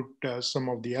recruit some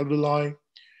of the alveoli,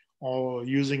 or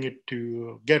using it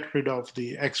to get rid of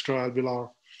the extra-alveolar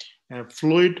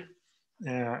fluid,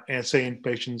 say in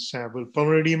patients with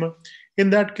pulmonary edema. In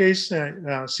that case,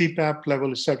 CPAP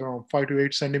level is set around 5 to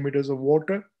 8 centimeters of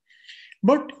water,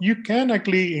 but you can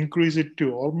actually increase it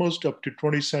to almost up to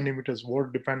 20 centimeters of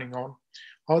water, depending on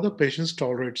how the patient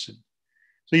tolerates it.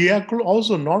 So you have to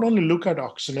also not only look at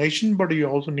oxygenation, but you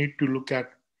also need to look at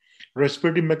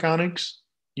respiratory mechanics.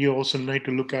 You also need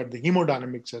to look at the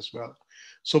hemodynamics as well.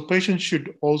 So patients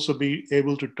should also be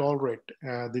able to tolerate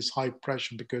this high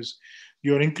pressure, because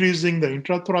You're increasing the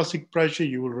intrathoracic pressure,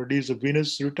 you will reduce the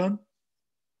venous return,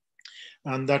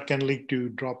 and that can lead to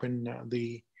drop in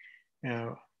the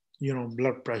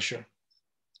blood pressure.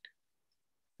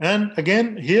 And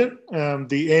again, here,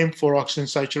 the aim for oxygen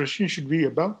saturation should be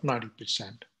about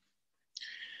 90%.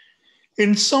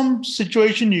 In some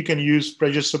situation, you can use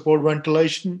pressure support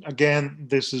ventilation. Again,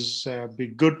 this is be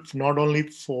good not only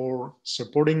for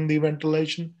supporting the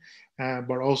ventilation,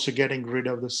 but also getting rid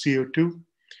of the CO2.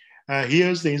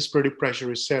 Here's the inspirative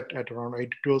pressure is set at around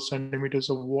 8 to 12 centimeters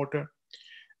of water,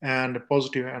 and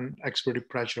positive and expirative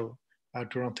pressure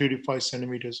at around 35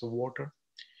 centimeters of water.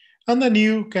 And then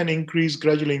you can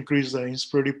gradually increase the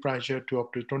inspirative pressure to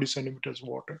up to 20 centimeters of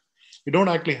water. You don't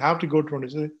actually have to go to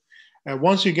 20.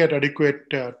 Once you get adequate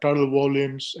tidal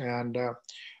volumes and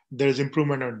there is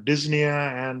improvement on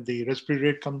dyspnea and the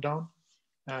respiratory rate come down,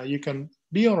 you can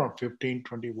be around 15,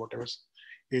 20, whatever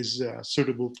is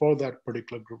suitable for that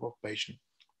particular group of patient.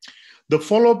 The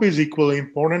follow-up is equally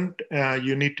important.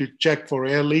 You need to check for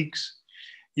air leaks.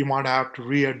 You might have to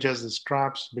readjust the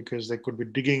straps because they could be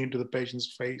digging into the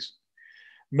patient's face.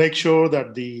 Make sure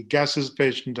that the gases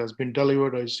patient has been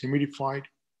delivered or is humidified.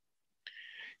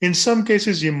 In some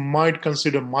cases, you might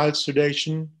consider mild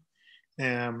sedation,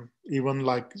 even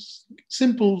like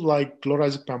simple like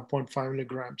chlordiazepam 0.5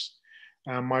 milligrams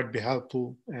might be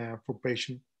helpful for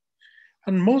patient.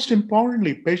 And most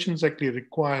importantly, patients actually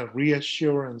require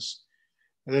reassurance.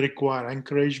 They require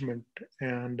encouragement,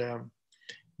 and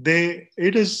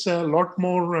it is a lot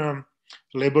more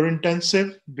labor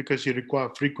intensive because you require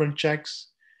frequent checks,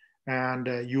 and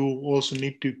you also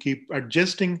need to keep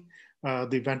adjusting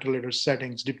the ventilator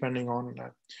settings depending on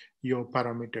your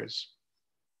parameters.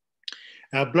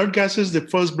 Blood gases, the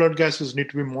first blood gases need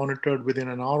to be monitored within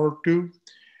an hour or two,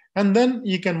 and then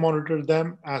you can monitor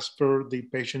them as per the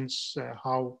patients,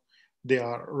 how they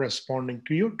are responding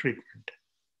to your treatment.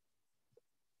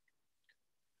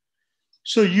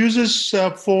 So uses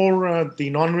for the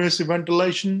non-invasive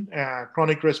ventilation,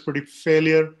 chronic respiratory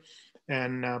failure,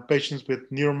 and patients with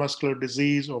neuromuscular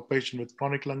disease or patient with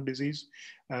chronic lung disease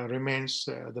remains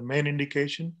the main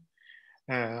indication.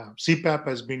 CPAP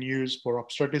has been used for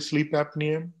obstructive sleep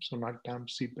apnea, so nighttime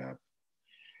CPAP.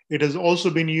 It has also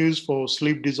been used for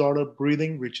sleep disorder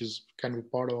breathing, which can be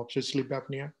part of obstructive sleep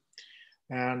apnea,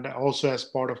 and also as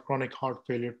part of chronic heart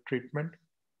failure treatment.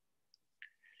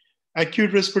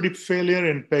 Acute respiratory failure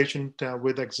in patient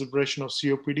with exacerbation of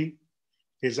COPD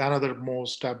is another more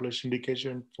established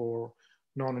indication for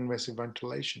non-invasive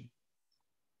ventilation.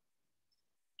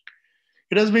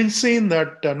 It has been seen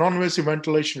that non-invasive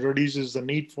ventilation reduces the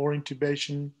need for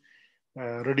intubation,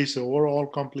 reduces overall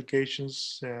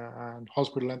complications and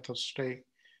hospital length of stay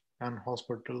and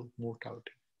hospital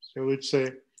mortality. So it's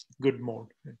a good mode.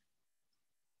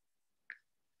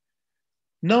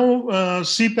 Now,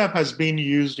 CPAP has been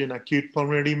used in acute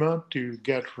pulmonary edema to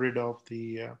get rid of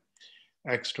the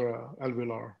extra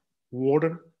alveolar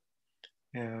water.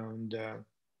 And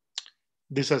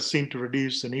this has seemed to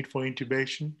reduce the need for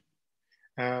intubation,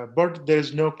 but there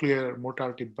is no clear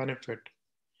mortality benefit.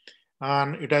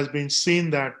 And it has been seen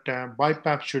that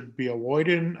BiPAP should be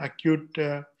avoided in acute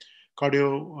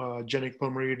cardiogenic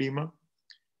pulmonary edema.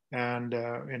 And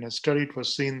in a study, it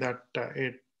was seen that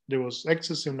there was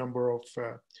excessive number of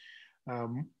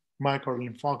myocardial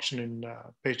infarction in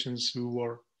patients who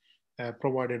were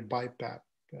provided BiPAP.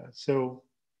 So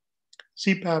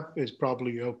CPAP is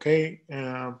probably okay,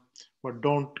 but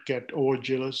don't get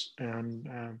overzealous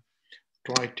and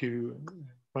try to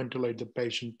ventilate the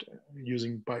patient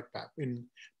using BiPAP in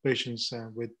patients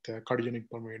with cardiogenic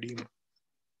pulmonary edema.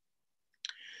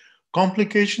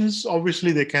 Complications,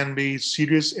 obviously, there can be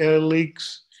serious air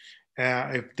leaks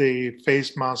if the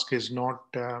face mask is not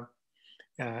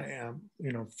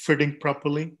fitting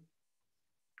properly.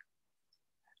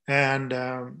 And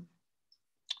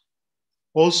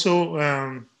also,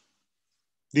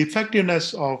 the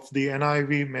effectiveness of the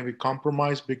NIV may be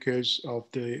compromised because of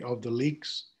the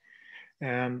leaks.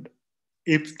 And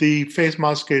if the face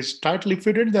mask is tightly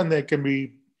fitted, then there can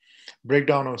be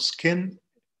breakdown of skin.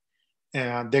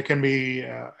 There can be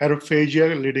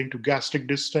aerophagia leading to gastric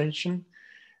distension.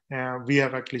 We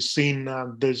have actually seen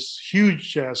this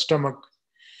huge stomach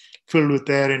filled with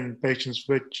air in patients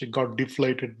which got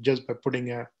deflated just by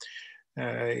putting a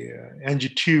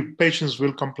NG tube. Patients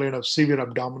will complain of severe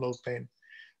abdominal pain,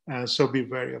 so be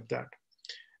wary of that.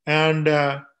 And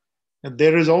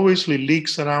there is obviously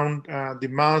leaks around the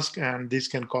mask, and this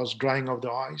can cause drying of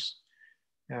the eyes.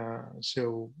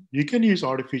 So you can use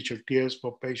artificial tears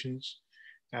for patients,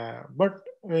 but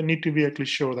need to be actually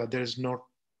sure that there is not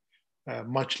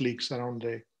much leaks around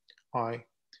the eye.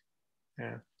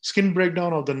 Skin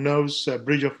breakdown of the nerves,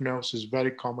 bridge of nerves is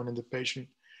very common in the patient.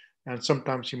 And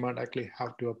sometimes you might actually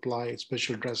have to apply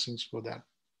special dressings for that.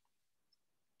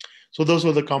 So those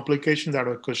were the complications. That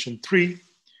was question 3.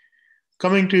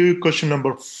 Coming to question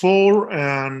number 4,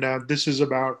 and this is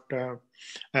about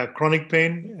chronic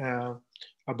pain,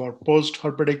 about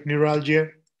post-herpetic neuralgia.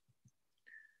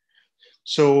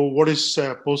 So what is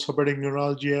post-herpetic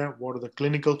neuralgia? What are the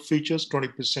clinical features?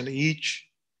 20% each.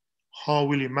 How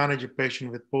will you manage a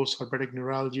patient with post-herpetic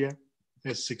neuralgia?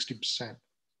 It's 60%.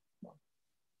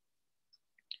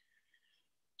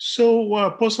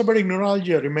 So post-herpetic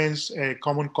neuralgia remains a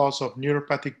common cause of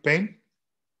neuropathic pain.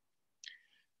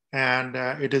 And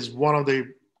it is one of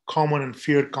the common and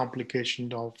feared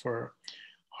complications of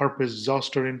herpes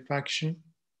zoster infection.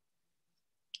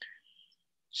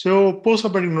 So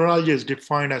post-herpetic neuralgia is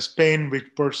defined as pain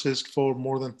which persists for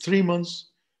more than 3 months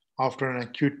after an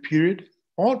acute period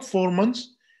or 4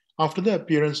 months after the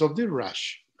appearance of the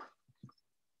rash.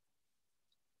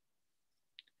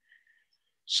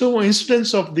 So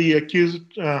incidence of the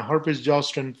acute herpes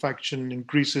zoster infection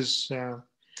increases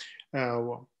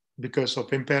because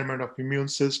of impairment of immune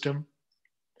system.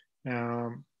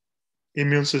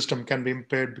 Immune system can be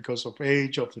impaired because of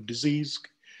age, of the disease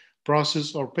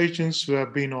process, or patients who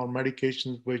have been on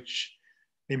medications which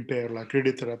impair, like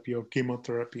radiotherapy or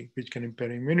chemotherapy, which can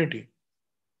impair immunity.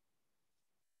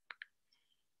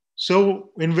 So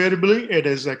invariably, it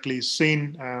is actually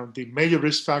seen the major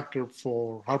risk factor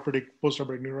for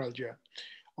post-herpetic neuralgia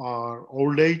are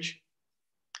old age,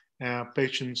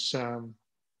 patients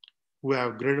who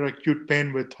have greater acute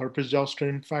pain with herpes zoster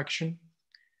infection,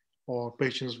 or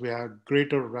patients who have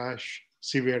greater rash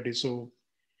severity. So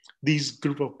these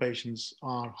group of patients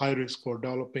are high risk for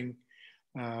developing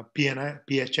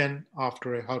PHN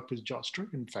after a herpes zoster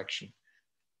infection.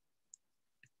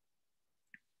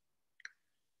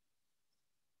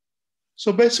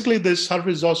 So basically, this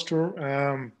herpes zoster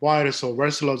virus or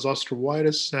varicella zoster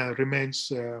virus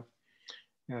remains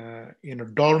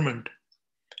dormant,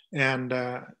 and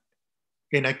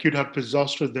in acute herpes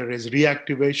zoster, there is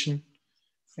reactivation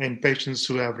in patients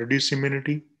who have reduced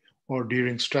immunity or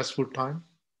during stressful time.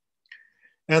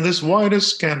 And this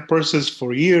virus can persist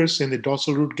for years in the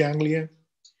dorsal root ganglia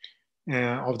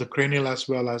of the cranial as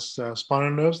well as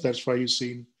spinal nerves. That's why you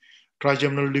see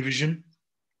trigeminal division.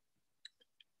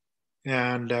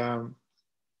 And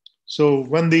so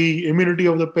when the immunity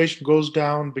of the patient goes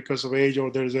down because of age or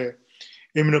there's a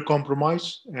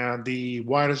immunocompromise, the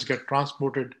virus gets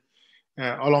transported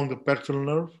along the peripheral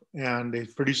nerve and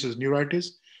it produces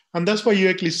neuritis. And that's why you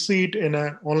actually see it in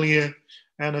only a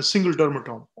single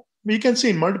dermatome. You can see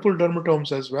in multiple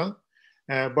dermatomes as well,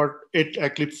 but it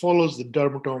actually follows the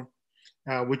dermatome,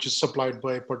 which is supplied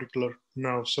by a particular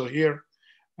nerve. So here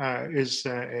is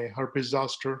a herpes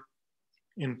zoster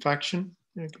infection.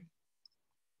 Okay.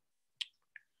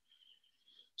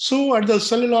 So at the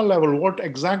cellular level, what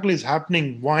exactly is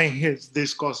happening? Why is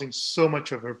this causing so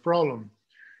much of a problem?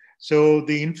 So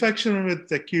the infection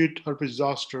with acute herpes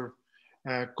zoster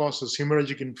causes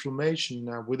hemorrhagic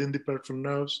inflammation within the peripheral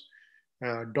nerves,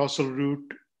 dorsal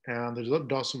root, and the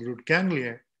dorsal root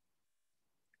ganglia.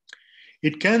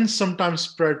 It can sometimes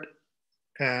spread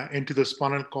into the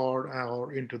spinal cord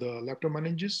or into the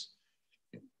leptomeninges,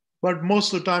 but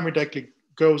most of the time it actually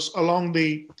goes along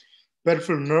the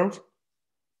peripheral nerve,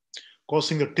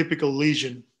 causing a typical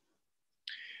lesion.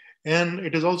 And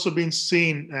it has also been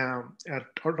seen at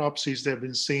autopsies, they've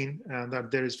been seen that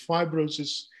there is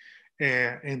fibrosis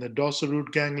in the dorsal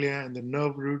root ganglia and the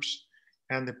nerve roots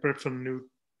and the peripheral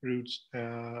roots,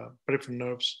 peripheral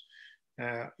nerves,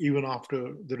 even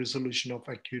after the resolution of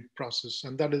acute process.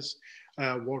 And that is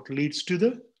what leads to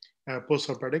the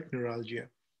post-herpetic neuralgia.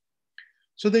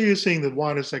 So there you're seeing the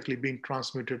virus actually being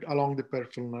transmitted along the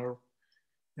peripheral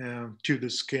nerve to the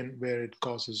skin, where it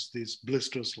causes these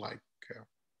blisters-like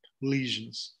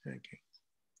lesions. Okay.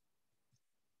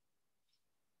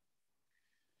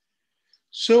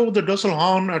 So the dorsal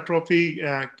horn atrophy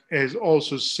is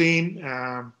also seen,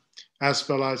 as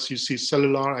well as you see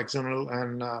cellular, axonal,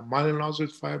 and myelin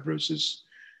with fibrosis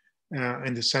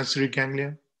in the sensory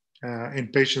ganglia in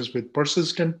patients with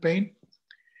persistent pain.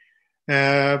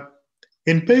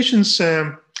 In patients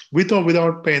with or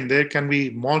without pain, there can be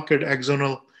marked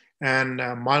axonal and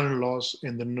myelin loss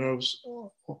in the nerves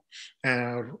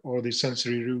or the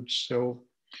sensory roots. So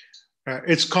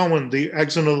it's common, the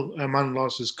axonal myelin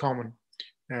loss is common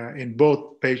in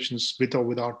both patients with or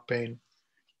without pain.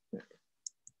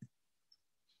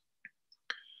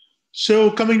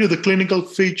 So coming to the clinical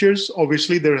features,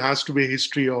 obviously there has to be a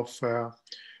history of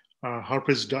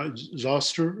herpes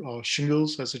zoster or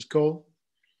shingles as it's called.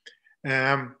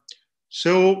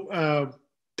 So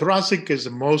thoracic is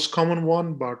the most common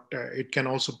one, but it can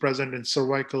also present in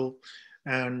cervical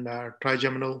and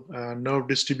trigeminal nerve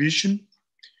distribution.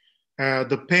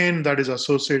 The pain that is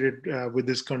associated with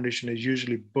this condition is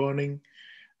usually burning,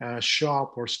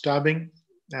 sharp, or stabbing,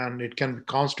 and it can be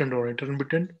constant or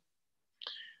intermittent.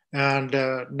 And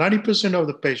 90% of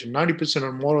the patient, 90%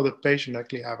 or more of the patient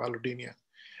actually have allodynia.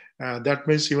 That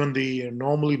means even the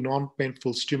normally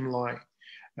non-painful stimuli,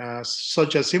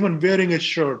 such as even wearing a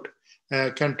shirt,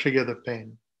 can trigger the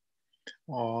pain.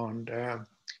 And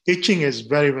itching is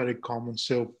very, very common.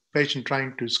 So patient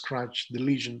trying to scratch the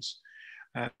lesions.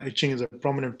 Itching is a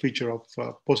prominent feature of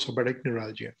post-herpetic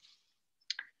neuralgia.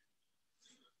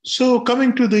 So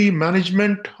coming to the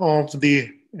management of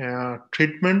the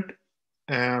treatment,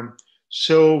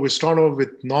 so we start off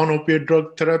with non-opioid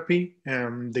drug therapy.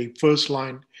 The first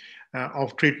line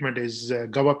of treatment is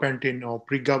gabapentin or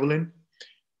pregabalin,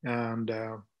 and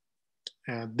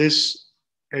this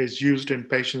is used in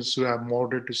patients who have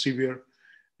moderate to severe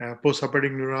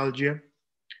post-herpetic neuralgia.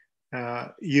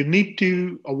 You need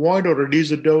to avoid or reduce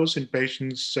the dose in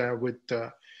patients with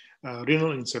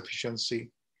renal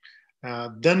insufficiency.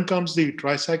 Then comes the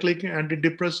tricyclic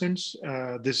antidepressants.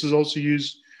 This is also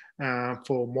used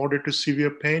for moderate to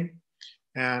severe pain.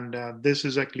 And this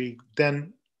is actually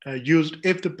then used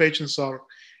if the patients are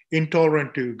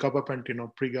intolerant to gabapentin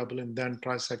or pregabalin, then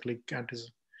tricyclic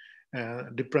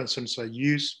antidepressants are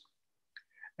used.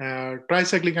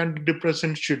 Tricyclic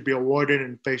antidepressants should be avoided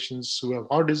in patients who have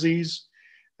heart disease,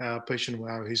 patients who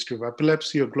have a history of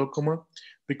epilepsy or glaucoma,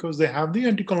 because they have the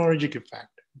anticholinergic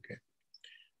effect. Okay.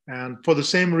 And for the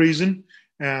same reason,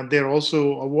 they're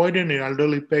also avoided in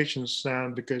elderly patients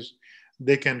because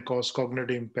they can cause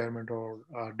cognitive impairment or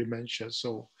dementia.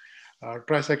 So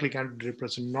tricyclic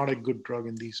antidepressant, not a good drug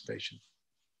in these patients.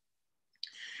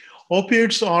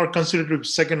 Opiates are considered to be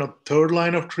second or third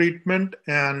line of treatment,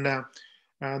 and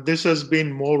this has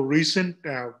been more recent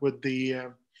with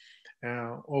the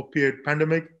opioid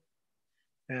pandemic.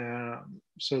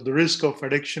 So the risk of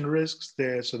addiction risks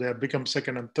there, so they have become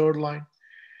second and third line,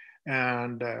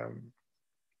 and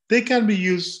they can be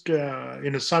used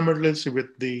simultaneously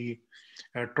with the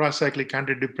tricyclic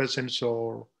antidepressants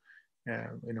or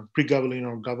pregabalin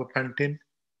or gabapentin.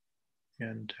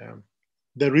 And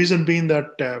the reason being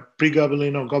that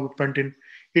pregabalin or gabapentin,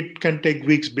 it can take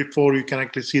weeks before you can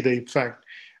actually see the effect,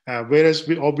 whereas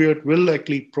the opioid will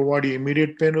actually provide you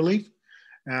immediate pain relief,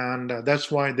 and that's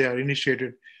why they are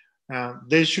initiated.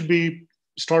 They should be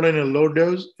started in a low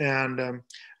dose, and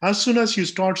as soon as you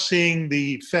start seeing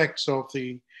the effects of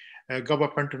the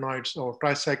gabapentinoids or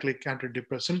tricyclic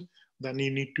antidepressant, then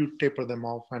you need to taper them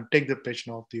off and take the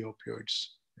patient off the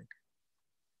opioids.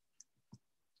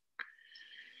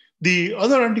 The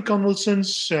other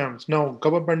anticonvulsants, now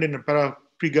gabapentin and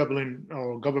pregabalin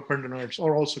or gabapentinoids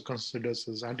are also considered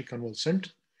as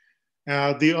anticonvulsant.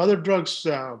 The other drugs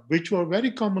which were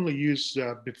very commonly used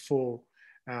before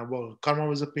were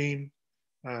carbamazepine,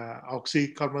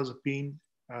 oxycarbamazepine,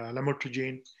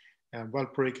 lamotrigine, and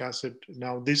valproic acid.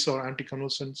 Now these are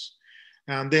anticonvulsants,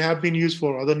 and they have been used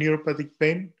for other neuropathic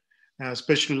pain,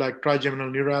 especially like trigeminal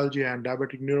neuralgia and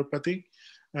diabetic neuropathy.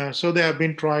 So they have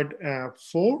been tried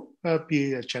for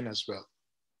PAHN as well.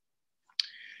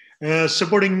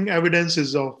 Supporting evidence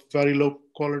is of very low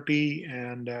quality,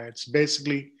 and it's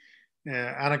basically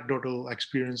anecdotal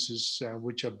experiences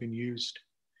which have been used.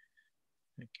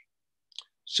 Okay.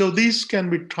 So these can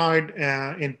be tried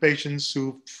in patients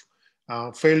who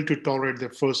fail to tolerate their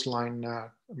first line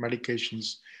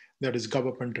medications, that is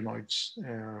gabapentinoids,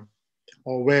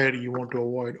 or where you want to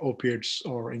avoid opiates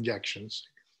or injections.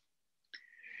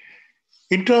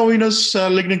 Intravenous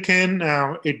lignocaine,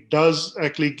 it does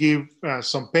actually give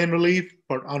some pain relief,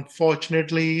 but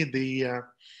unfortunately the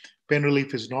pain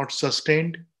relief is not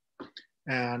sustained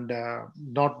and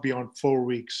not beyond 4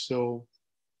 weeks. So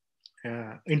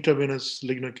intravenous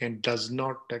lignocaine does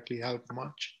not actually help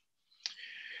much.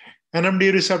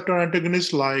 NMD receptor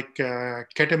antagonists like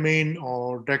ketamine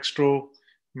or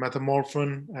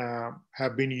dextromethorphan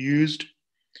have been used.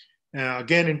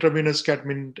 Again, intravenous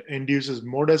ketamine induces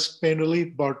modest pain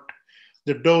relief, but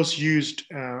the dose used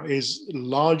is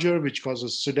larger, which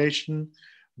causes sedation,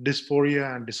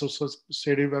 dysphoria, and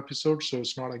dissociative episodes. So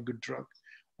it's not a good drug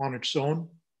on its own.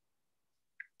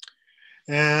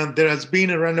 And there has been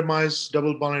a randomized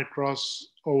double-blind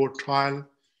crossover trial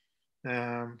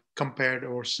compared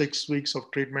over 6 weeks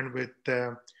of treatment with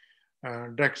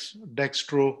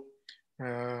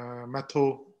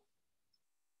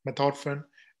dextromethorphan,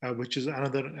 which is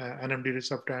another NMD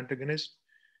receptor antagonist,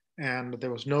 and there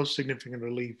was no significant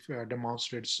relief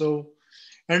demonstrated. So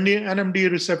And the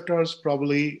NMDA receptors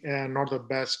probably not the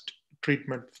best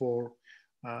treatment for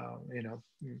the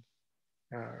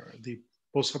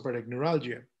post-herpetic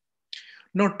neuralgia.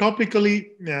 Now,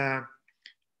 topically,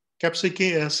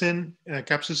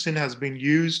 capsaicin has been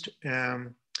used,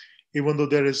 even though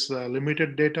there is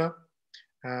limited data.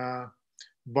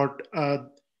 But I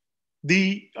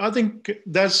think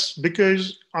that's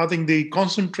because I think the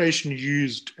concentration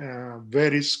used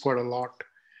varies quite a lot.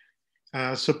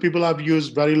 So people have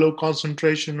used very low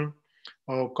concentration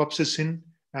of capsaicin,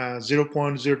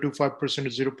 0.025%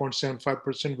 to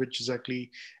 0.75%, which is actually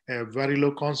a very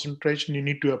low concentration. You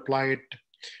need to apply it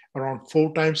around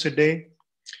 4 times a day.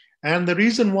 And the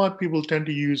reason why people tend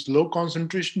to use low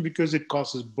concentration because it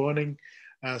causes burning,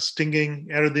 stinging,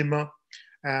 erythema.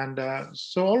 And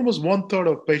so almost 1/3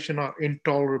 of patients are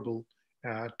intolerable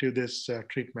to this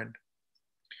treatment.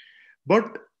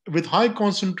 But with high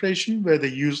concentration, where they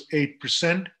use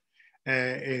 8%,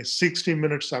 a 60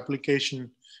 minutes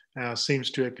application seems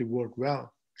to actually work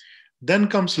well. Then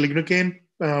comes lignocaine,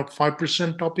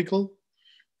 5% topical.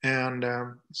 And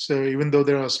so even though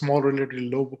there are small, relatively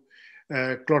low,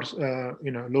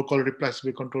 low quality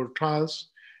placebo-controlled trials,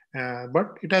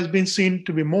 but it has been seen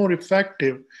to be more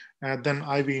effective than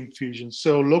IV infusion.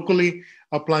 So locally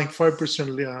applying 5%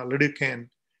 lidocaine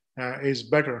is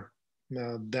better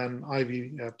than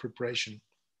IV preparation.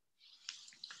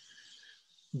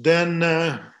 Then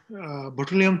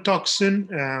botulinum toxin,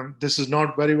 this is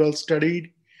not very well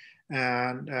studied,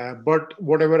 but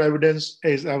whatever evidence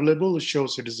is available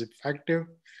shows it is effective.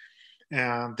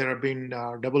 There have been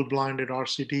double-blinded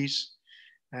RCTs.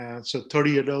 So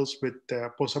 30 adults with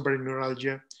post-herpetic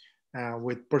neuralgia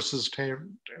with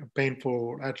persistent pain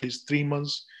for at least 3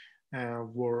 months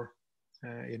were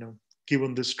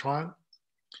given this trial.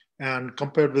 And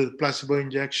compared with placebo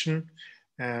injection,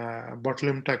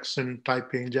 botulinum toxin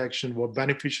type A injection were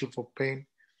beneficial for pain.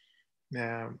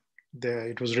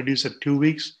 It was reduced at 2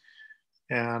 weeks.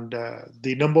 And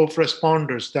the number of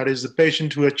responders, that is the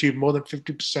patient who achieved more than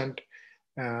 50%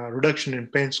 reduction in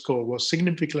pain score, was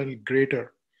significantly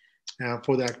greater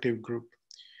for the active group.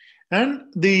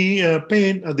 And the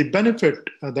the benefit,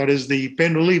 that is the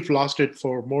pain relief, lasted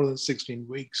for more than 16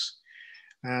 weeks.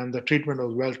 And the treatment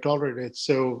was well tolerated.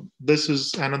 So this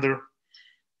is another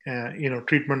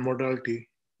treatment modality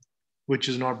which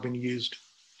has not been used.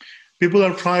 People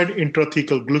have tried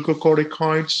intrathecal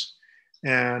glucocorticoids,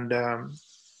 and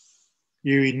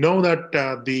you know that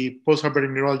the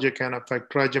post-herpetic neuralgia can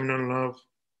affect trigeminal nerve,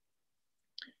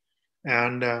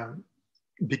 and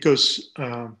because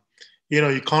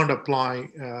you can't apply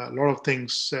a lot of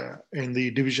things in the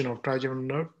division of trigeminal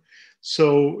nerve,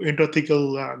 so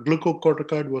intrathecal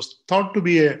glucocorticoid was thought to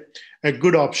be a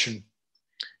good option.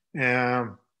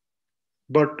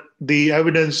 But the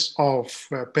evidence of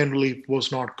pain relief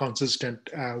was not consistent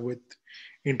with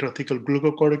intrathecal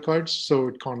glucocorticoids, so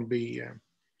it can't be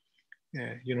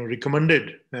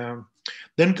recommended.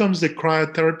 Then comes the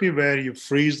cryotherapy, where you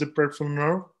freeze the peripheral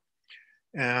nerve.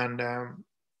 And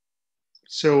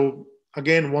so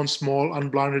again, one small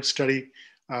unblinded study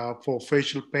for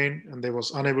facial pain, and they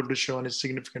was unable to show any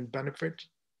significant benefit.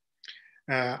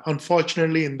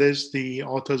 Unfortunately, in this, the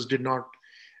authors did not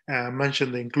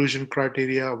mention the inclusion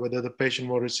criteria, whether the patient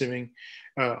was receiving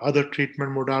other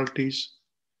treatment modalities,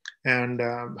 and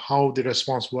how the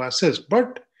response was assessed.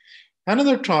 But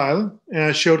another trial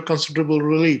showed considerable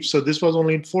relief. So this was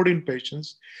only in 14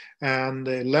 patients, and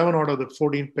 11 out of the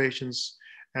 14 patients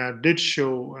did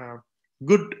show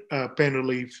good pain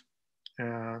relief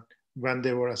when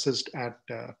they were assessed at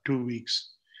 2 weeks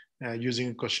using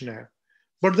a questionnaire.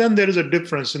 But then there is a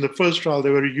difference. In the first trial, they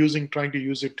were trying to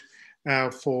use it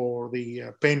for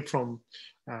the pain from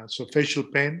so facial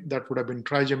pain that would have been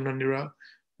trigeminal nerve,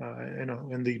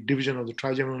 in the division of the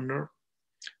trigeminal nerve,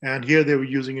 and here they were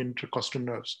using intercostal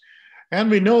nerves. And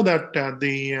we know that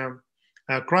the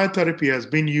cryotherapy has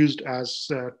been used as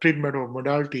treatment of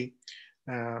modality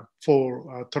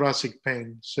for thoracic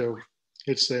pain, so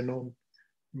it's a known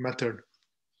method.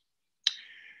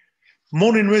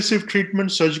 More invasive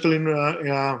treatments,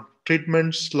 surgical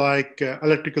treatments like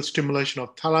electrical stimulation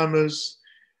of thalamus,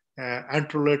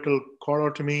 anterolateral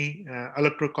chorotomy,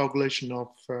 electrocoagulation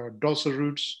of dorsal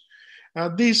roots.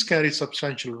 These carry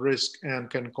substantial risk and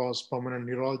can cause permanent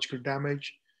neurological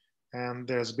damage, and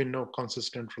there has been no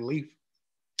consistent relief.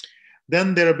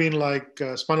 Then there have been like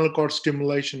spinal cord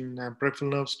stimulation and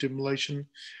peripheral nerve stimulation.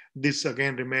 These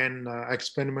again remain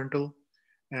experimental,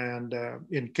 and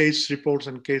in case reports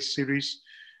and case series,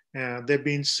 they've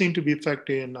been seen to be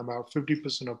effective in about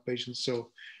 50% of patients.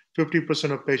 So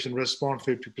 50% of patients respond,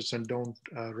 50% don't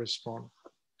respond.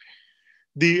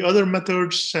 The other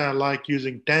methods like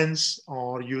using TENS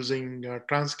or using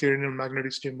transcranial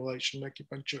magnetic stimulation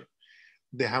acupuncture,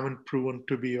 they haven't proven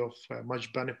to be of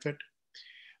much benefit.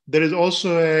 There is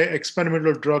also an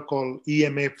experimental drug called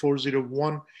EMA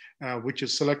 401, which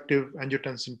is selective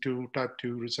angiotensin 2 type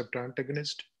 2 receptor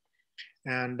antagonist.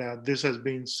 And this has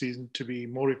been seen to be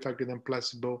more effective than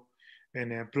placebo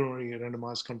in a preliminary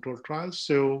randomized controlled trials.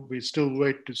 So we still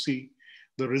wait to see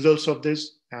the results of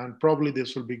this, and probably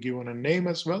this will be given a name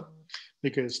as well,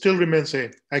 because it still remains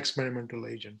an experimental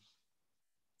agent.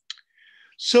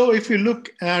 So if you look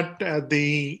at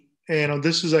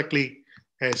this is actually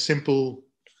a simple,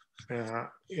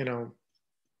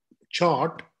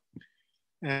 chart,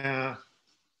 and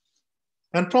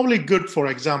probably good for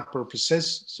exam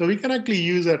purposes. So we can actually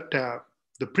use that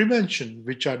the prevention,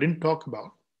 which I didn't talk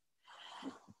about,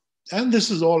 and this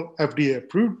is all FDA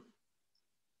approved.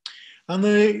 And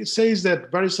it says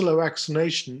that varicella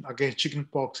vaccination against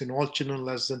chickenpox in all children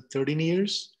less than 13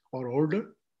 years or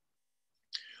older,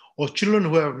 or children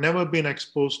who have never been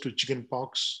exposed to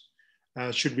chickenpox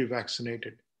should be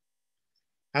vaccinated.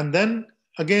 And then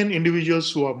again,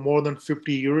 individuals who are more than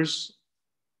 50 years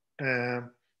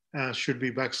should be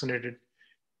vaccinated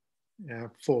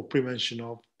for prevention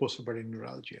of post-herpetic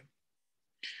neuralgia.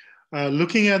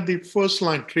 Looking at the first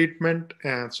line treatment,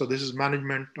 so this is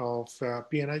management of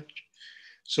PNH.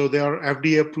 So there are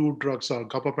FDA approved drugs are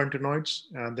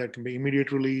gabapentinoids, and that can be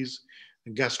immediate release,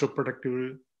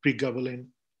 gastroprotective, pregabalin,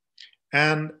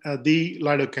 and the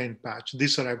lidocaine patch.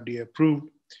 These are FDA approved.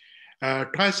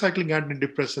 Tricyclic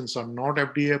antidepressants are not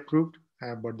FDA approved,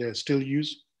 but they're still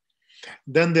used.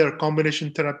 Then there are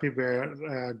combination therapy where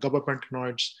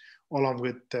gabapentinoids along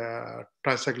with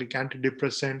tricyclic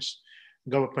antidepressants,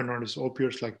 gabapentinoids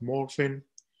opioids like morphine,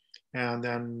 and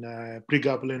then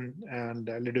pregabalin and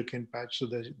lidocaine patch. So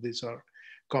these are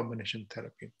combination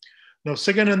therapy. Now,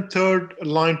 second and third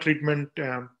line treatment,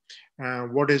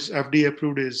 what is FDA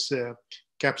approved is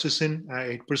capsaicin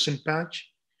 8% patch,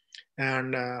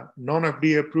 and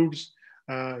non-FDA approved,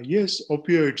 yes,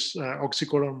 opioids,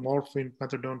 oxycodone, morphine,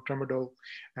 methadone, tramadol.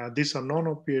 These are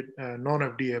non-opioid,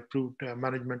 non-FDA approved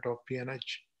management of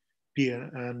PNH,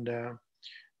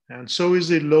 and so is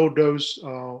the low dose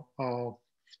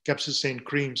capsaicin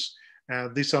creams.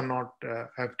 These are not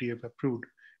FDA approved.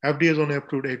 FDA has only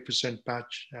approved 8%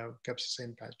 patch,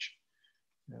 capsaicin patch.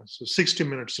 So 60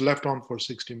 minutes, left on for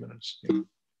 60 minutes. Yeah.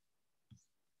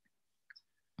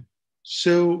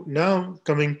 So now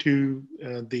coming to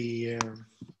the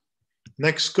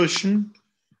next question.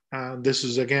 This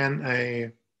is again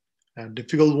a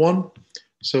difficult one.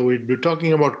 So we'll be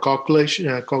talking about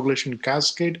coagulation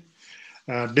cascade.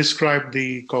 Describe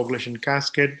the coagulation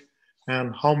cascade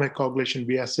and how may coagulation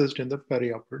be assessed in the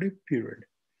perioperative period.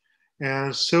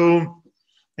 And so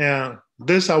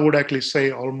this I would actually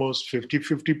say almost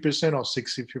 50-50% or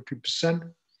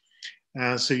 60-50%.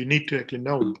 So you need to actually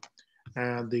know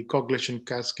the coagulation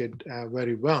cascade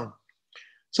very well.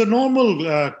 So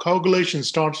normal coagulation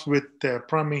starts with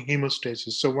primary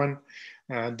hemostasis. So when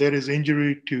there is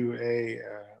injury to a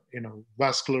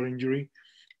vascular injury,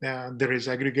 there is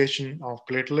aggregation of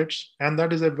platelets, and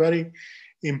that is a very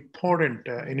important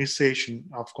initiation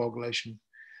of coagulation.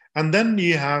 And then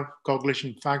you have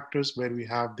coagulation factors where we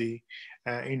have the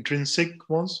intrinsic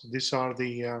ones. These are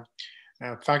the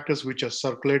factors which are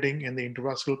circulating in the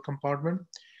intravascular compartment.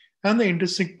 And the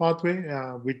intrinsic pathway,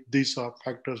 these are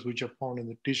factors which are found in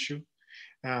the tissue.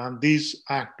 And these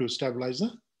act to stabilize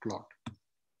the clot.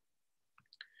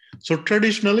 So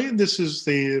traditionally, this is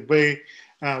the way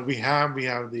we have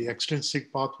the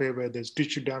extrinsic pathway where there's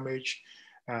tissue damage,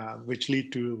 which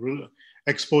lead to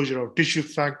exposure of tissue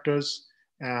factors.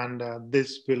 And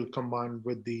this will combine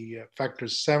with the factor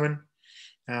 7.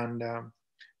 And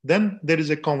then there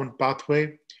is a common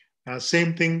pathway.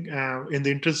 Same thing in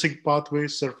the intrinsic pathway,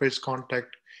 surface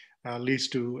contact leads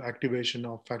to activation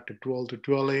of factor 12 to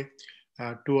 12A.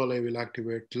 12A will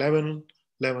activate 11,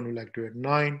 11 will activate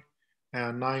 9,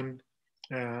 and 9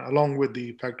 along with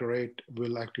the factor 8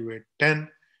 will activate 10.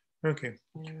 Okay,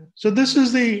 so this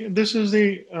is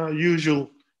the usual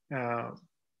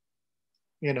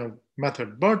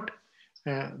method, but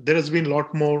there has been a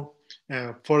lot more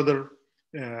further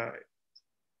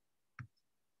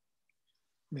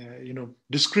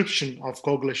description of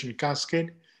coagulation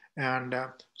cascade. And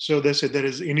so they say there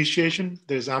is initiation,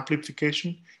 there's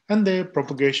amplification, and there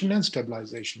propagation and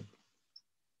stabilization.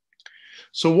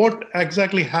 So what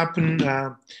exactly happened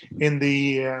in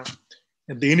the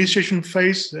initiation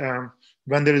phase?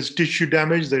 When there is tissue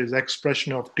damage, there is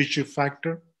expression of tissue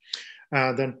factor.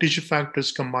 Then tissue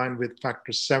factors combined with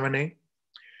factor 7A.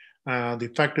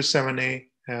 The factor 7A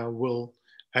will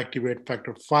activate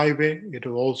factor 5A. It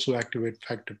will also activate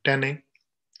factor 10A.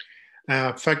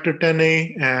 Factor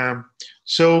 10A.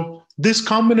 So this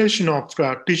combination of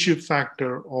tissue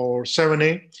factor or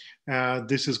 7A,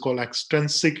 this is called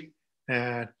extrinsic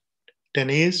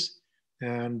 10As,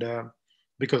 and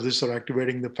because these are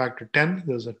activating the factor 10,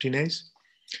 those are tinase.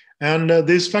 And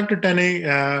this factor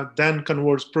 10A then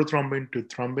converts prothrombin to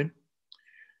thrombin.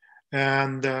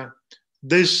 And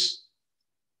the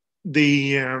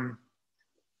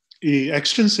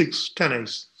extrinsic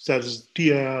tinase, that is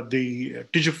the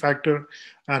tissue factor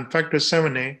and factor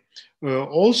 7A,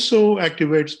 also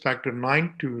activates factor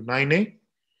 9 to 9A.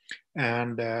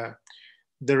 And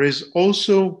there is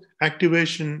also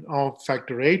activation of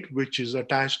factor 8, which is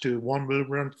attached to von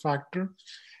Willebrand factor.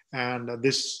 And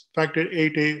this factor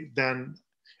 8A then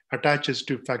attaches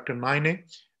to factor 9A.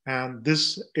 And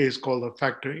this is called a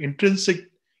factor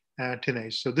intrinsic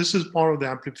tinase. So this is part of the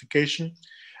amplification.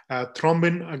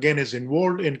 Thrombin, again, is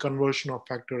involved in conversion of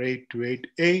factor 8 to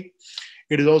 8A.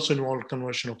 It is also involved in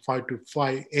conversion of 5 to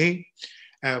 5A.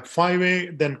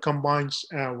 5A then combines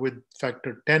with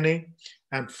factor 10A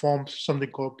and forms something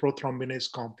called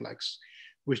prothrombinase complex,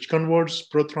 which converts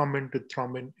prothrombin to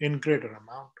thrombin in greater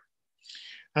amount.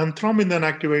 And thrombin then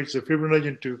activates the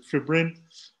fibrinogen to fibrin,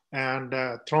 and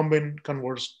thrombin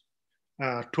converts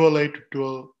 12A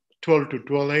to 12 to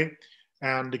 12A.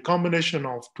 And the combination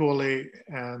of 12A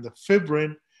and the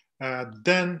fibrin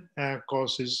then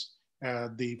causes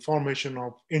the formation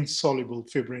of insoluble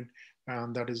fibrin,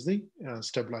 and that is the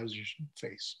stabilization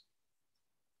phase.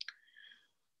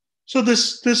 So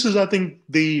this is, I think,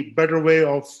 the better way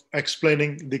of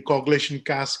explaining the coagulation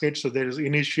cascade. So there is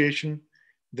initiation,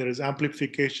 there is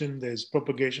amplification, there is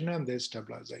propagation, and there is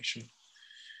stabilization.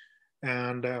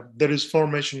 And there is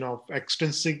formation of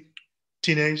extrinsic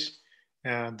tinase,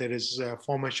 there is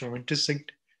formation of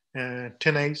intrinsic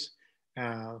tinase,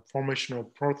 formation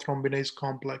of prothrombinase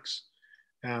complex,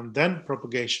 and then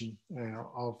propagation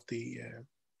of the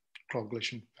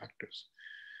coagulation factors.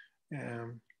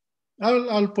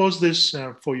 I'll post this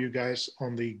for you guys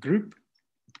on the group.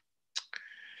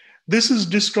 This is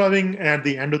describing at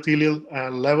the endothelial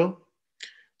level.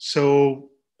 So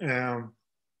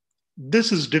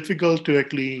this is difficult to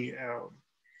actually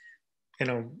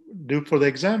do for the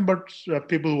exam, but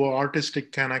people who are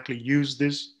artistic can actually use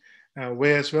this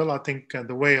way as well. I think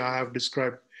the way I have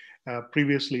described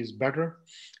previously is better.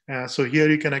 So here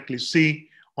you can actually see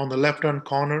on the left-hand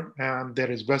corner, there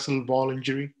is vessel wall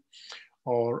injury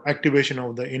or activation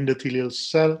of the endothelial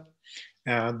cell.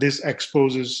 This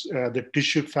exposes the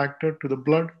tissue factor to the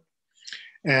blood,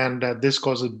 and this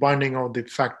causes binding of the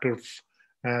factor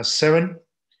 7,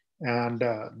 and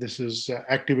this is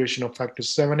activation of factor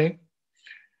 7A.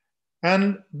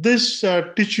 And this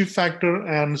tissue factor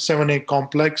and 7A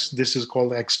complex, this is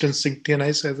called extrinsic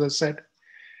tinase, as I said.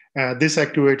 This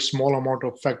activates small amount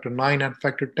of factor 9 and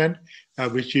factor 10,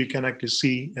 which you can actually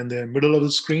see in the middle of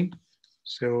the screen.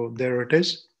 So there it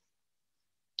is.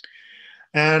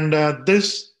 And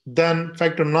this then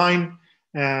factor 9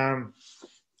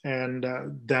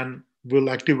 then will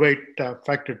activate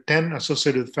factor 10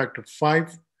 associated with factor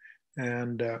 5,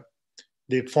 and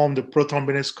they form the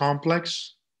prothrombinase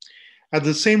complex. At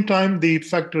the same time, the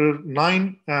factor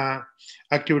 9,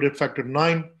 activated factor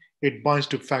 9, it binds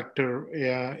to factor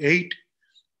 8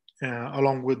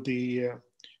 along with the,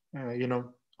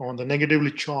 on the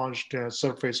negatively charged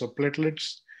surface of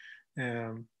platelets.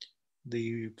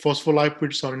 The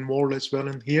phospholipids are involved as well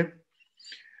in here.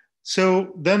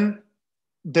 So then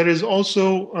there is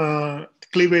also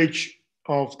cleavage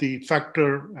of the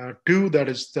factor 2, that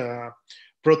is the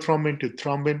prothrombin to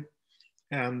thrombin,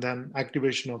 and then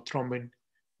activation of thrombin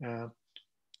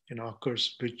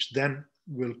occurs, which then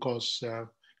will cause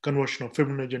conversion of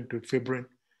fibrinogen to fibrin,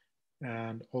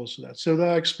 and also that. So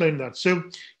I explained that. So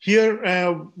here,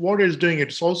 what it's doing,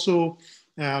 it's also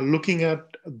looking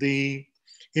at the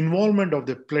involvement of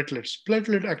the platelets.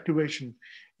 Platelet activation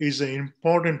is an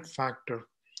important factor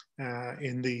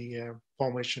in the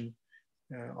formation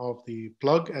of the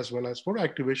plug, as well as for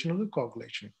activation of the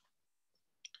coagulation.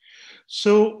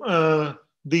 So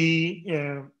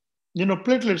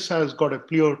platelets has got a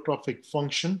pleiotropic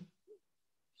function,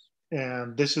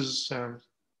 and this is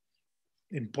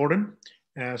important.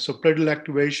 So platelet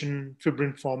activation,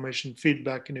 fibrin formation,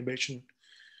 feedback inhibition,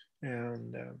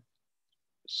 and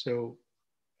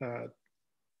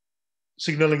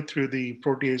signaling through the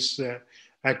protease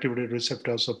activated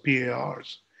receptors, or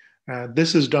PARs.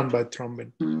 This is done by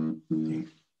thrombin. Mm-hmm.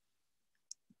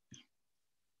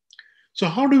 So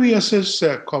how do we assess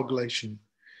coagulation?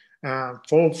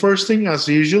 For first thing, as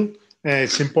usual,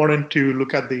 it's important to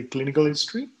look at the clinical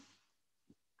history.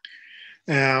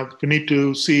 We need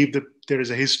to see if there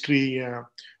is a history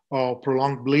of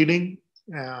prolonged bleeding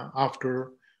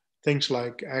after things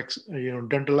like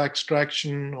dental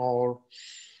extraction or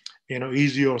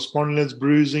easy or spontaneous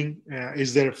bruising.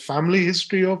 Is there a family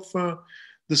history of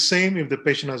the same if the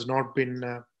patient has not been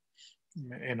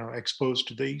exposed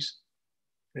to these?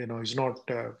 He's not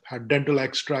had dental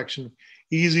extraction.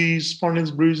 Easy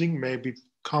spontaneous bruising may be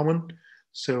common.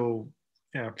 So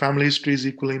family history is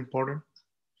equally important.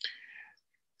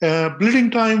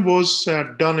 Bleeding time was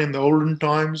done in the olden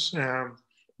times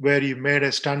where you made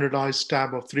a standardized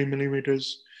tab of 3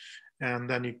 millimeters and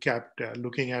then you kept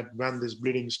looking at when this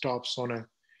bleeding stops on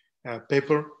a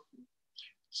paper.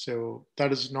 So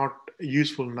that is not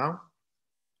useful now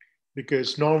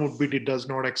because normal BT does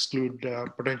not exclude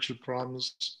potential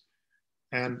problems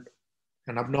and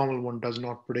an abnormal one does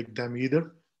not predict them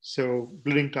either. So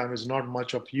bleeding time is not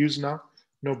much of use now.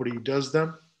 Nobody does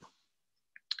them.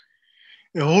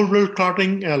 A whole blood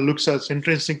clotting looks at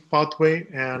intrinsic pathway,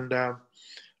 and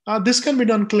this can be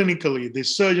done clinically. The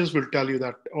surgeons will tell you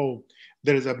that, oh,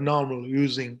 there is abnormal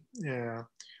using,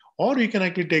 or you can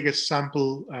actually take a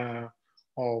sample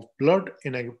of blood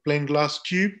in a plain glass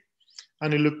tube,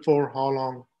 and you look for how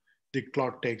long the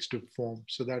clot takes to form.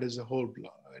 So that is a whole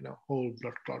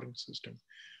blood clotting system,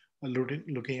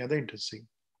 looking at the intrinsic.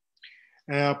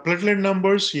 Platelet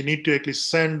numbers, you need to actually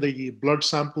send the blood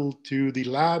sample to the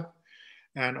lab.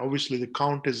 And obviously the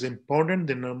count is important,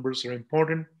 the numbers are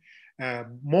important.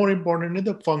 More important is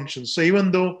the function. So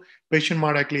even though patient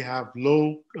might actually have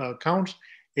low counts,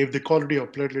 if the quality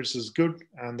of platelets is good,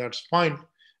 and that's fine.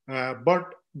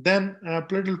 But then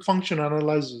platelet function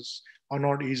analyses are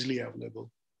not easily available.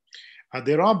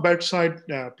 There are bedside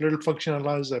platelet function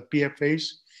analyses, PFAs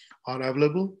are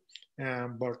available,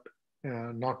 but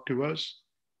not to us.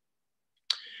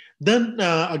 Then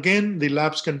again, the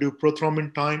labs can do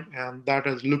prothrombin time, and that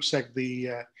looks at the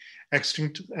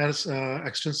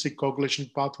extrinsic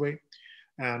coagulation pathway.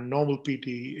 And normal PT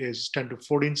is 10 to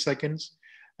 14 seconds.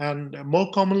 And more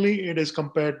commonly, it is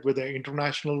compared with the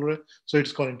international, so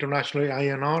it's called international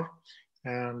INR,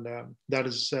 and that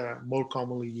is more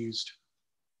commonly used.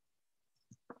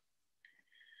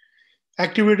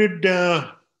 Activated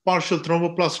partial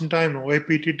thromboplastin time, or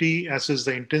APTT, assesses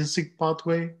the intrinsic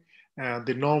pathway.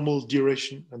 The normal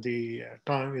duration, the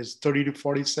time is 30 to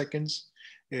 40 seconds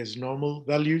is normal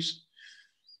values.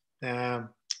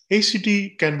 ACT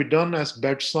can be done as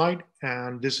bedside,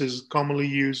 and this is commonly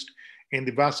used in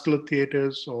the vascular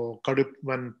theaters or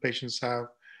when patients have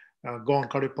gone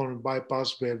cardiopulmonary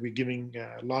bypass where we're giving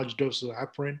large doses of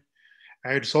heparin.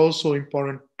 It's also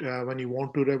important when you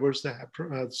want to reverse the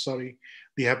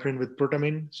heparin with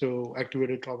protamine. So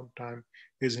activated clotting time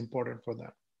is important for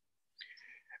that.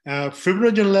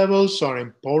 Fibrinogen levels are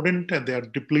important and they are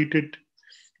depleted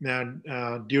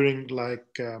during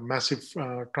massive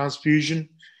transfusion.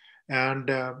 And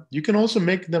you can also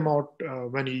make them out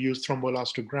when you use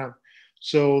thromboelastogram.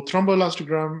 So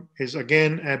thromboelastogram is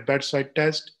again a bedside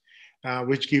test,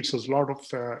 which gives us a lot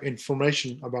of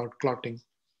information about clotting.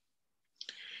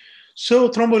 So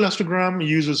thromboelastogram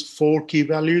uses 4 key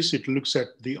values. It looks at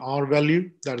the R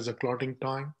value, that is a clotting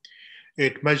time.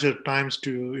 It measures times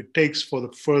it takes for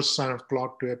the first sign of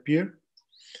clot to appear.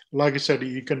 Like I said,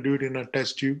 you can do it in a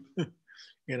test tube,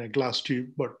 in a glass tube,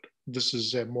 but this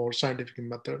is a more scientific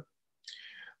method.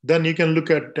 Then you can look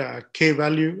at K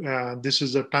value. This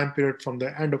is the time period from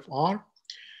the end of R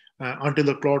until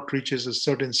the clot reaches a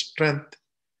certain strength,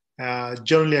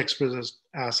 generally expressed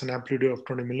as an amplitude of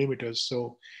 20 millimeters.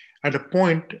 So at a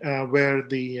point where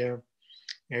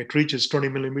it reaches 20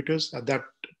 millimeters, at that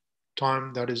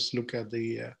time, that is, look at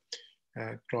the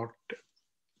clot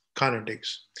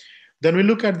kinetics. Then we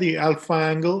look at the alpha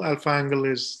angle. Alpha angle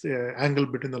is the angle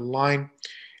between the line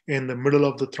in the middle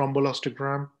of the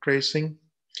thromboelastogram tracing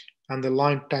and the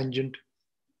line tangent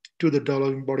to the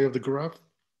developing body of the graph.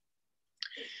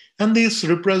 And these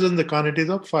represent the kinetics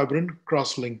of fibrin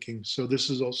cross-linking. So this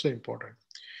is also important.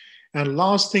 And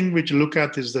last thing which you look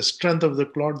at is the strength of the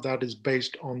clot that is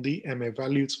based on the MA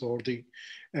values or the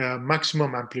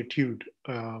maximum amplitude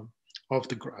of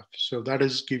the graph. So that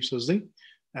gives us the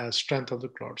strength of the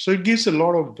clot. So it gives a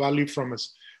lot of value from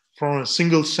a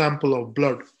single sample of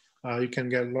blood. You can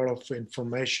get a lot of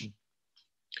information.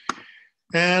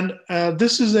 And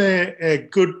this is a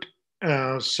good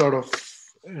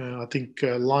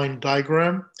line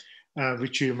diagram,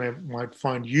 which you might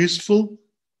find useful.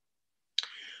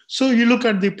 So you look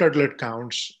at the platelet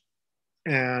counts,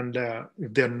 and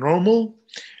if they're normal,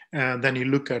 then you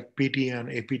look at PT and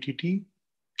APTT.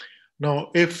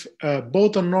 Now, if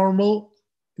both are normal,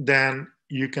 then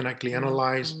you can actually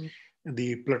analyze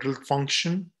the platelet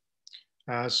function.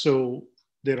 So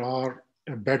there are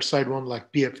a bedside one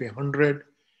like PFA 100,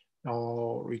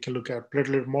 or we can look at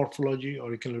platelet morphology,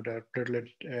 or we can look at platelet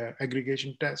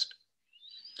aggregation test.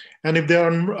 And if they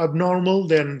are abnormal,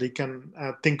 then they can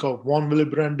think of von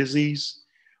Willebrand disease,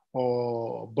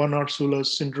 or Bernard-Suller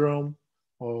syndrome,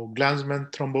 or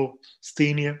Glanzmann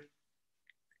thrombocythemia.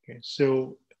 Okay,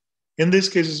 so in these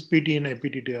cases, PT and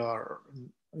APTT are,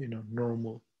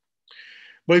 normal.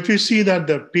 But if you see that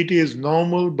the PT is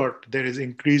normal, but there is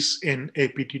increase in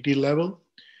APTT level,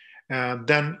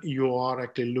 then you are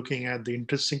actually looking at the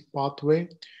intrinsic pathway.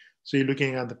 So you're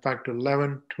looking at the factor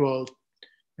 11, 12,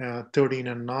 13,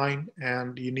 and 9,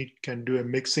 and you can do a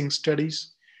mixing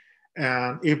studies.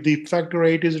 And if the factor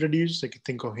 8 is reduced, you can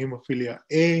think of hemophilia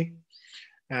A.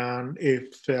 And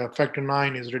if factor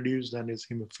 9 is reduced, then it's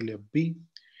hemophilia B.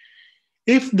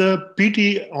 If the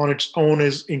PT on its own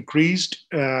is increased,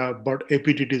 but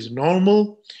APTT is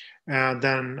normal,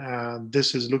 then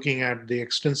this is looking at the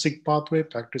extrinsic pathway,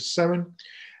 factor 7,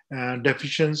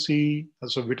 deficiency,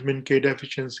 so vitamin K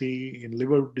deficiency in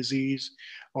liver disease,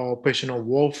 or patient of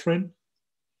warfarin.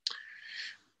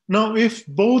 Now, if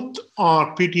both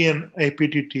are PT and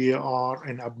APTT are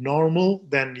an abnormal,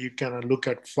 then you can look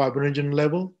at fibrinogen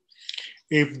level.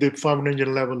 If the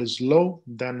fibrinogen level is low,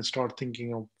 then start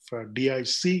thinking of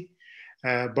DIC.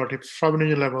 But if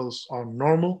fibrinogen levels are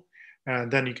normal,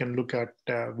 then you can look at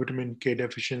vitamin K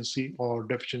deficiency or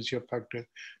deficiency of factor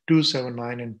 2, 7,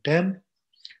 9, and 10.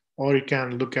 Or you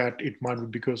can look at it might be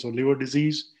because of liver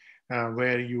disease,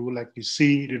 where you will likely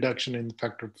see reduction in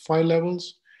factor 5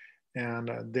 levels,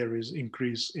 and there is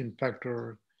increase in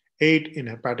factor 8 in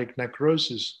hepatic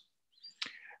necrosis.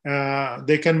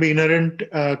 There can be inherent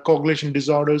coagulation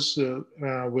disorders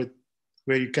with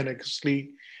where you can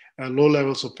actually low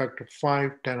levels of factor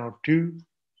 5, 10, or 2.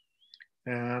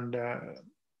 And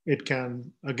it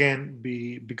can, again,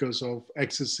 be because of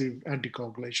excessive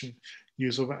anticoagulation.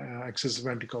 Use of excessive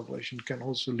anticoagulation can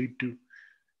also lead to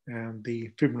the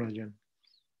fibrinogen.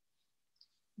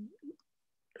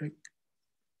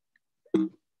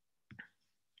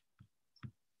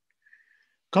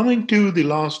 Coming to the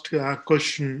last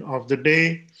question of the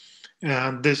day,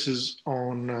 this is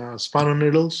on spinal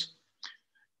needles.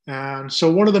 And so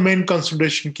what are the main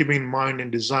considerations keeping in mind in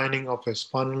designing of a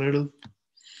spinal needle?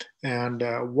 And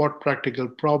what practical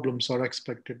problems are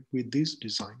expected with these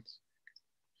designs?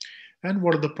 And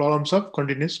what are the problems of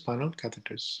continuous spinal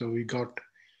catheters? So we got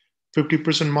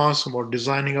 50% mass about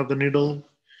designing of the needle,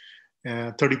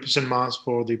 30% mass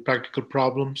for the practical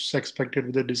problems expected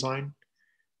with the design,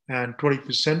 and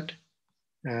 20%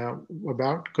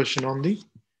 about question on the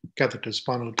catheters,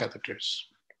 spinal catheters.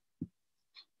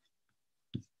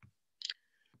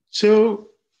 So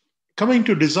coming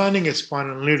to designing a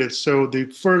spinal needle, so the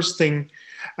first thing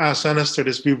as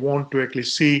anesthetists, we want to actually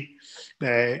see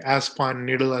as fine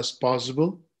needle as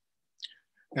possible,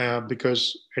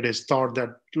 because it is thought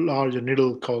that larger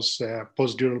needle cause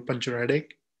postdural puncture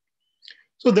headache.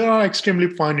 So there are extremely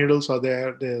fine needles are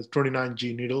there. There's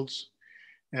 29G needles,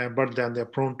 but then they're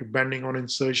prone to bending on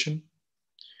insertion.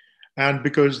 And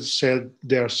because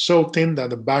they are so thin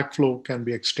that the backflow can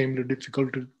be extremely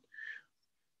difficult to.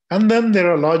 And then there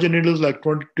are larger needles like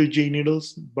 22G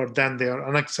needles, but then they are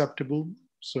unacceptable.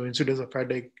 So incidence of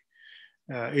headache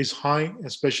is high,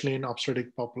 especially in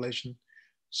obstetric population.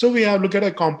 So we have looked at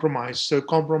a compromise. So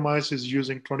compromise is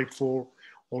using 24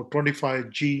 or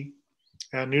 25G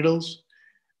needles.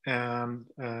 And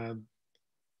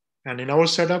in our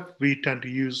setup, we tend to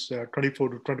use 24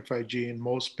 to 25G in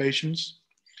most patients.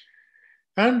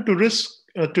 And to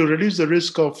reduce the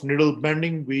risk of needle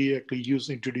bending, we actually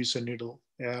introduce a needle,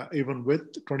 even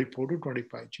with 24 to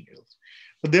 25G needles.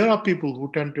 But there are people who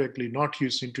tend to actually not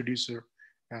use introducer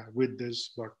with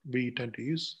this, but we tend to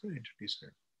use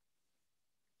introducer.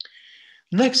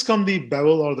 Next come the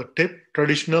bevel or the tip.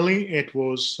 Traditionally, it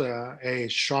was a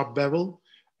sharp bevel,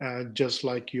 just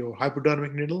like your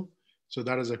hypodermic needle. So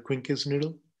that is a Quincus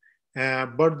needle.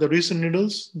 But the recent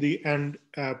needles, the end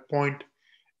point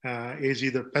is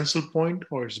either pencil point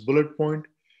or it's bullet point.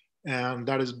 And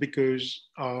that is because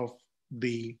of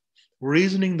the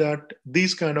reasoning that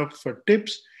these kind of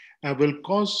tips will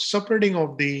cause separating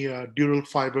of the dural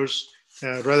fibers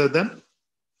rather than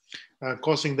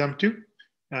causing them to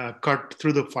cut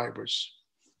through the fibers.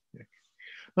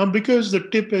 Now, because the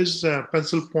tip is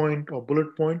pencil point or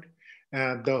bullet point,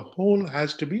 the hole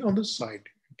has to be on the side.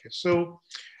 Okay, so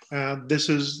this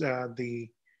is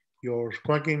your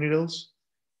squanking needles,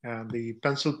 the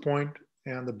pencil point,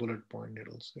 and the bullet point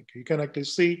needles. Okay, you can actually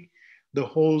see the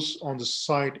holes on the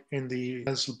side in the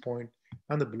pencil point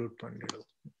and the bullet point needle.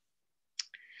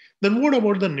 Then what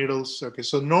about the needles? Okay,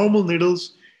 so normal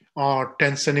needles are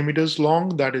 10 centimeters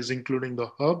long, that is including the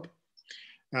hub.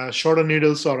 Shorter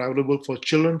needles are available for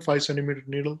children, 5 centimeter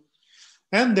needle.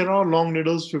 And there are long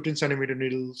needles, 15 centimeter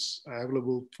needles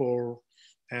available for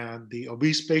the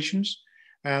obese patients.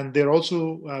 And there are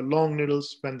also long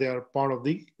needles when they are part of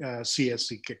the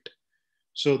CSC kit.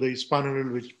 So the spinal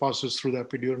needle which passes through the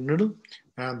epidural needle,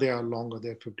 and they are longer,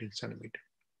 they're 15 centimeter.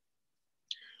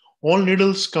 All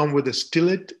needles come with a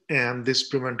stellate, and this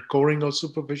prevents covering of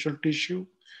superficial tissue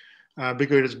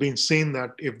because it has been seen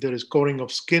that if there is covering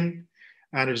of skin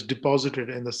and it's deposited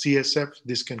in the CSF,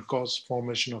 this can cause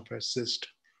formation of a cyst,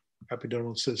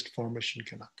 epidermal cyst formation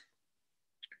can occur.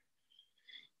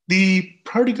 The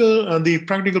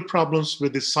practical problems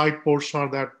with the side portion are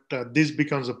that this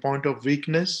becomes a point of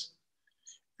weakness.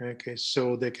 Okay,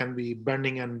 so there can be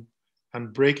bending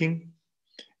and breaking.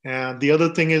 And the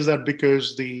other thing is that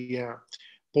because the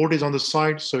port is on the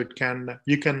side, so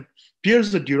you can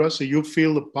pierce the dura, so you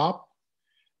feel the pop.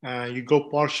 You go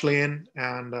partially in,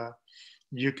 and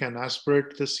you can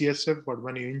aspirate the CSF, but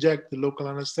when you inject the local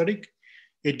anesthetic,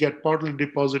 it gets partly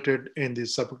deposited in the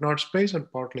suprachnoid space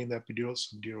and partly in the epidural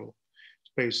subdural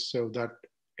space, so that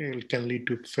it can lead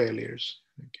to failures.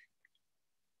 Okay.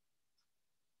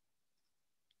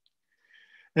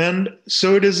 And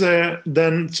so it is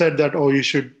then said that, oh, you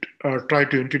should try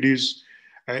to introduce,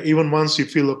 even once you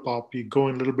feel a pop, you go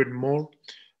in a little bit more.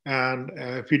 And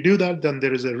if you do that, then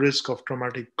there is a risk of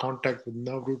traumatic contact with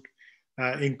nerve root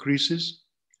increases,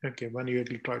 okay, when you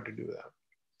actually try to do that.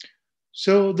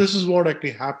 So this is what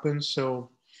actually happens. So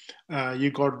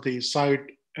you got the side,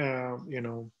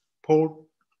 port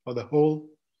or the hole,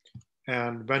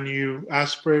 and when you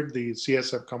aspirate, the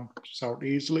CSF comes out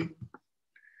easily.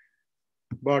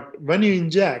 But when you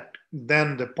inject,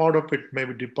 then the part of it may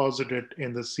be deposited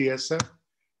in the CSF,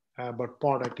 but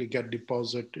part actually get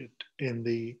deposited in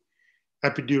the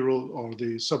epidural or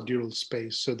the subdural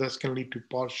space. So that can lead to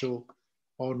partial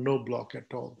or no block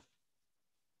at all.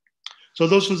 So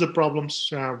those were the problems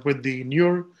with the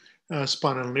newer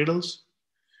spinal needles.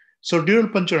 So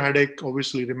dural puncture headache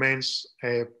obviously remains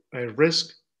a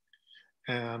risk.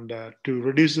 And to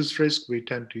reduce this risk, we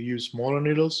tend to use smaller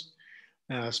needles.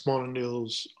 Smaller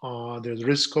needles, there's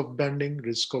risk of bending,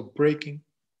 risk of breaking.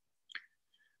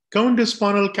 Coming to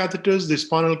spinal catheters, the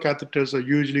spinal catheters are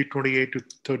usually 28 to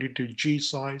 32 G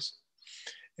size.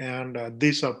 And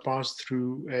these are passed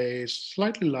through a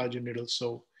slightly larger needle.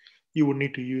 So you would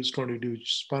need to use 22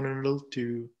 spinal needle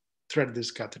to thread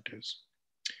these catheters.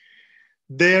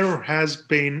 There has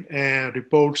been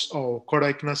reports of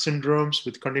Kodaikanna syndromes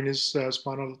with continuous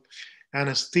spinal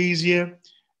anesthesia.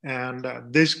 And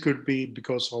this could be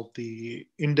because of the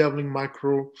indwelling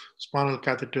microspinal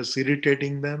catheters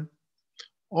irritating them.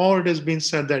 Or it has been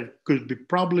said that it could be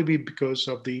probably be because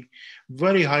of the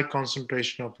very high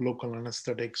concentration of local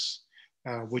anesthetics,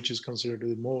 which is considered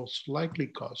the most likely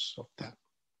cause of that.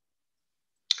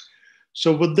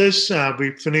 So with this,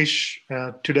 we finish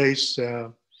today's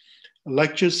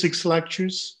lecture, 6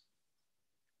 lectures.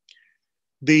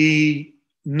 The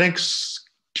next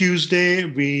Tuesday,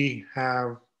 we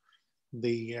have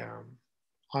the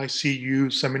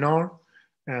ICU seminar.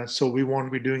 So we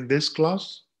won't be doing this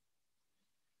class.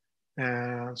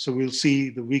 So we'll see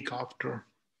the week after.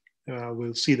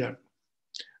 We'll see that.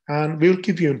 And we'll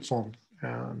keep you informed.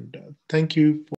 And thank you.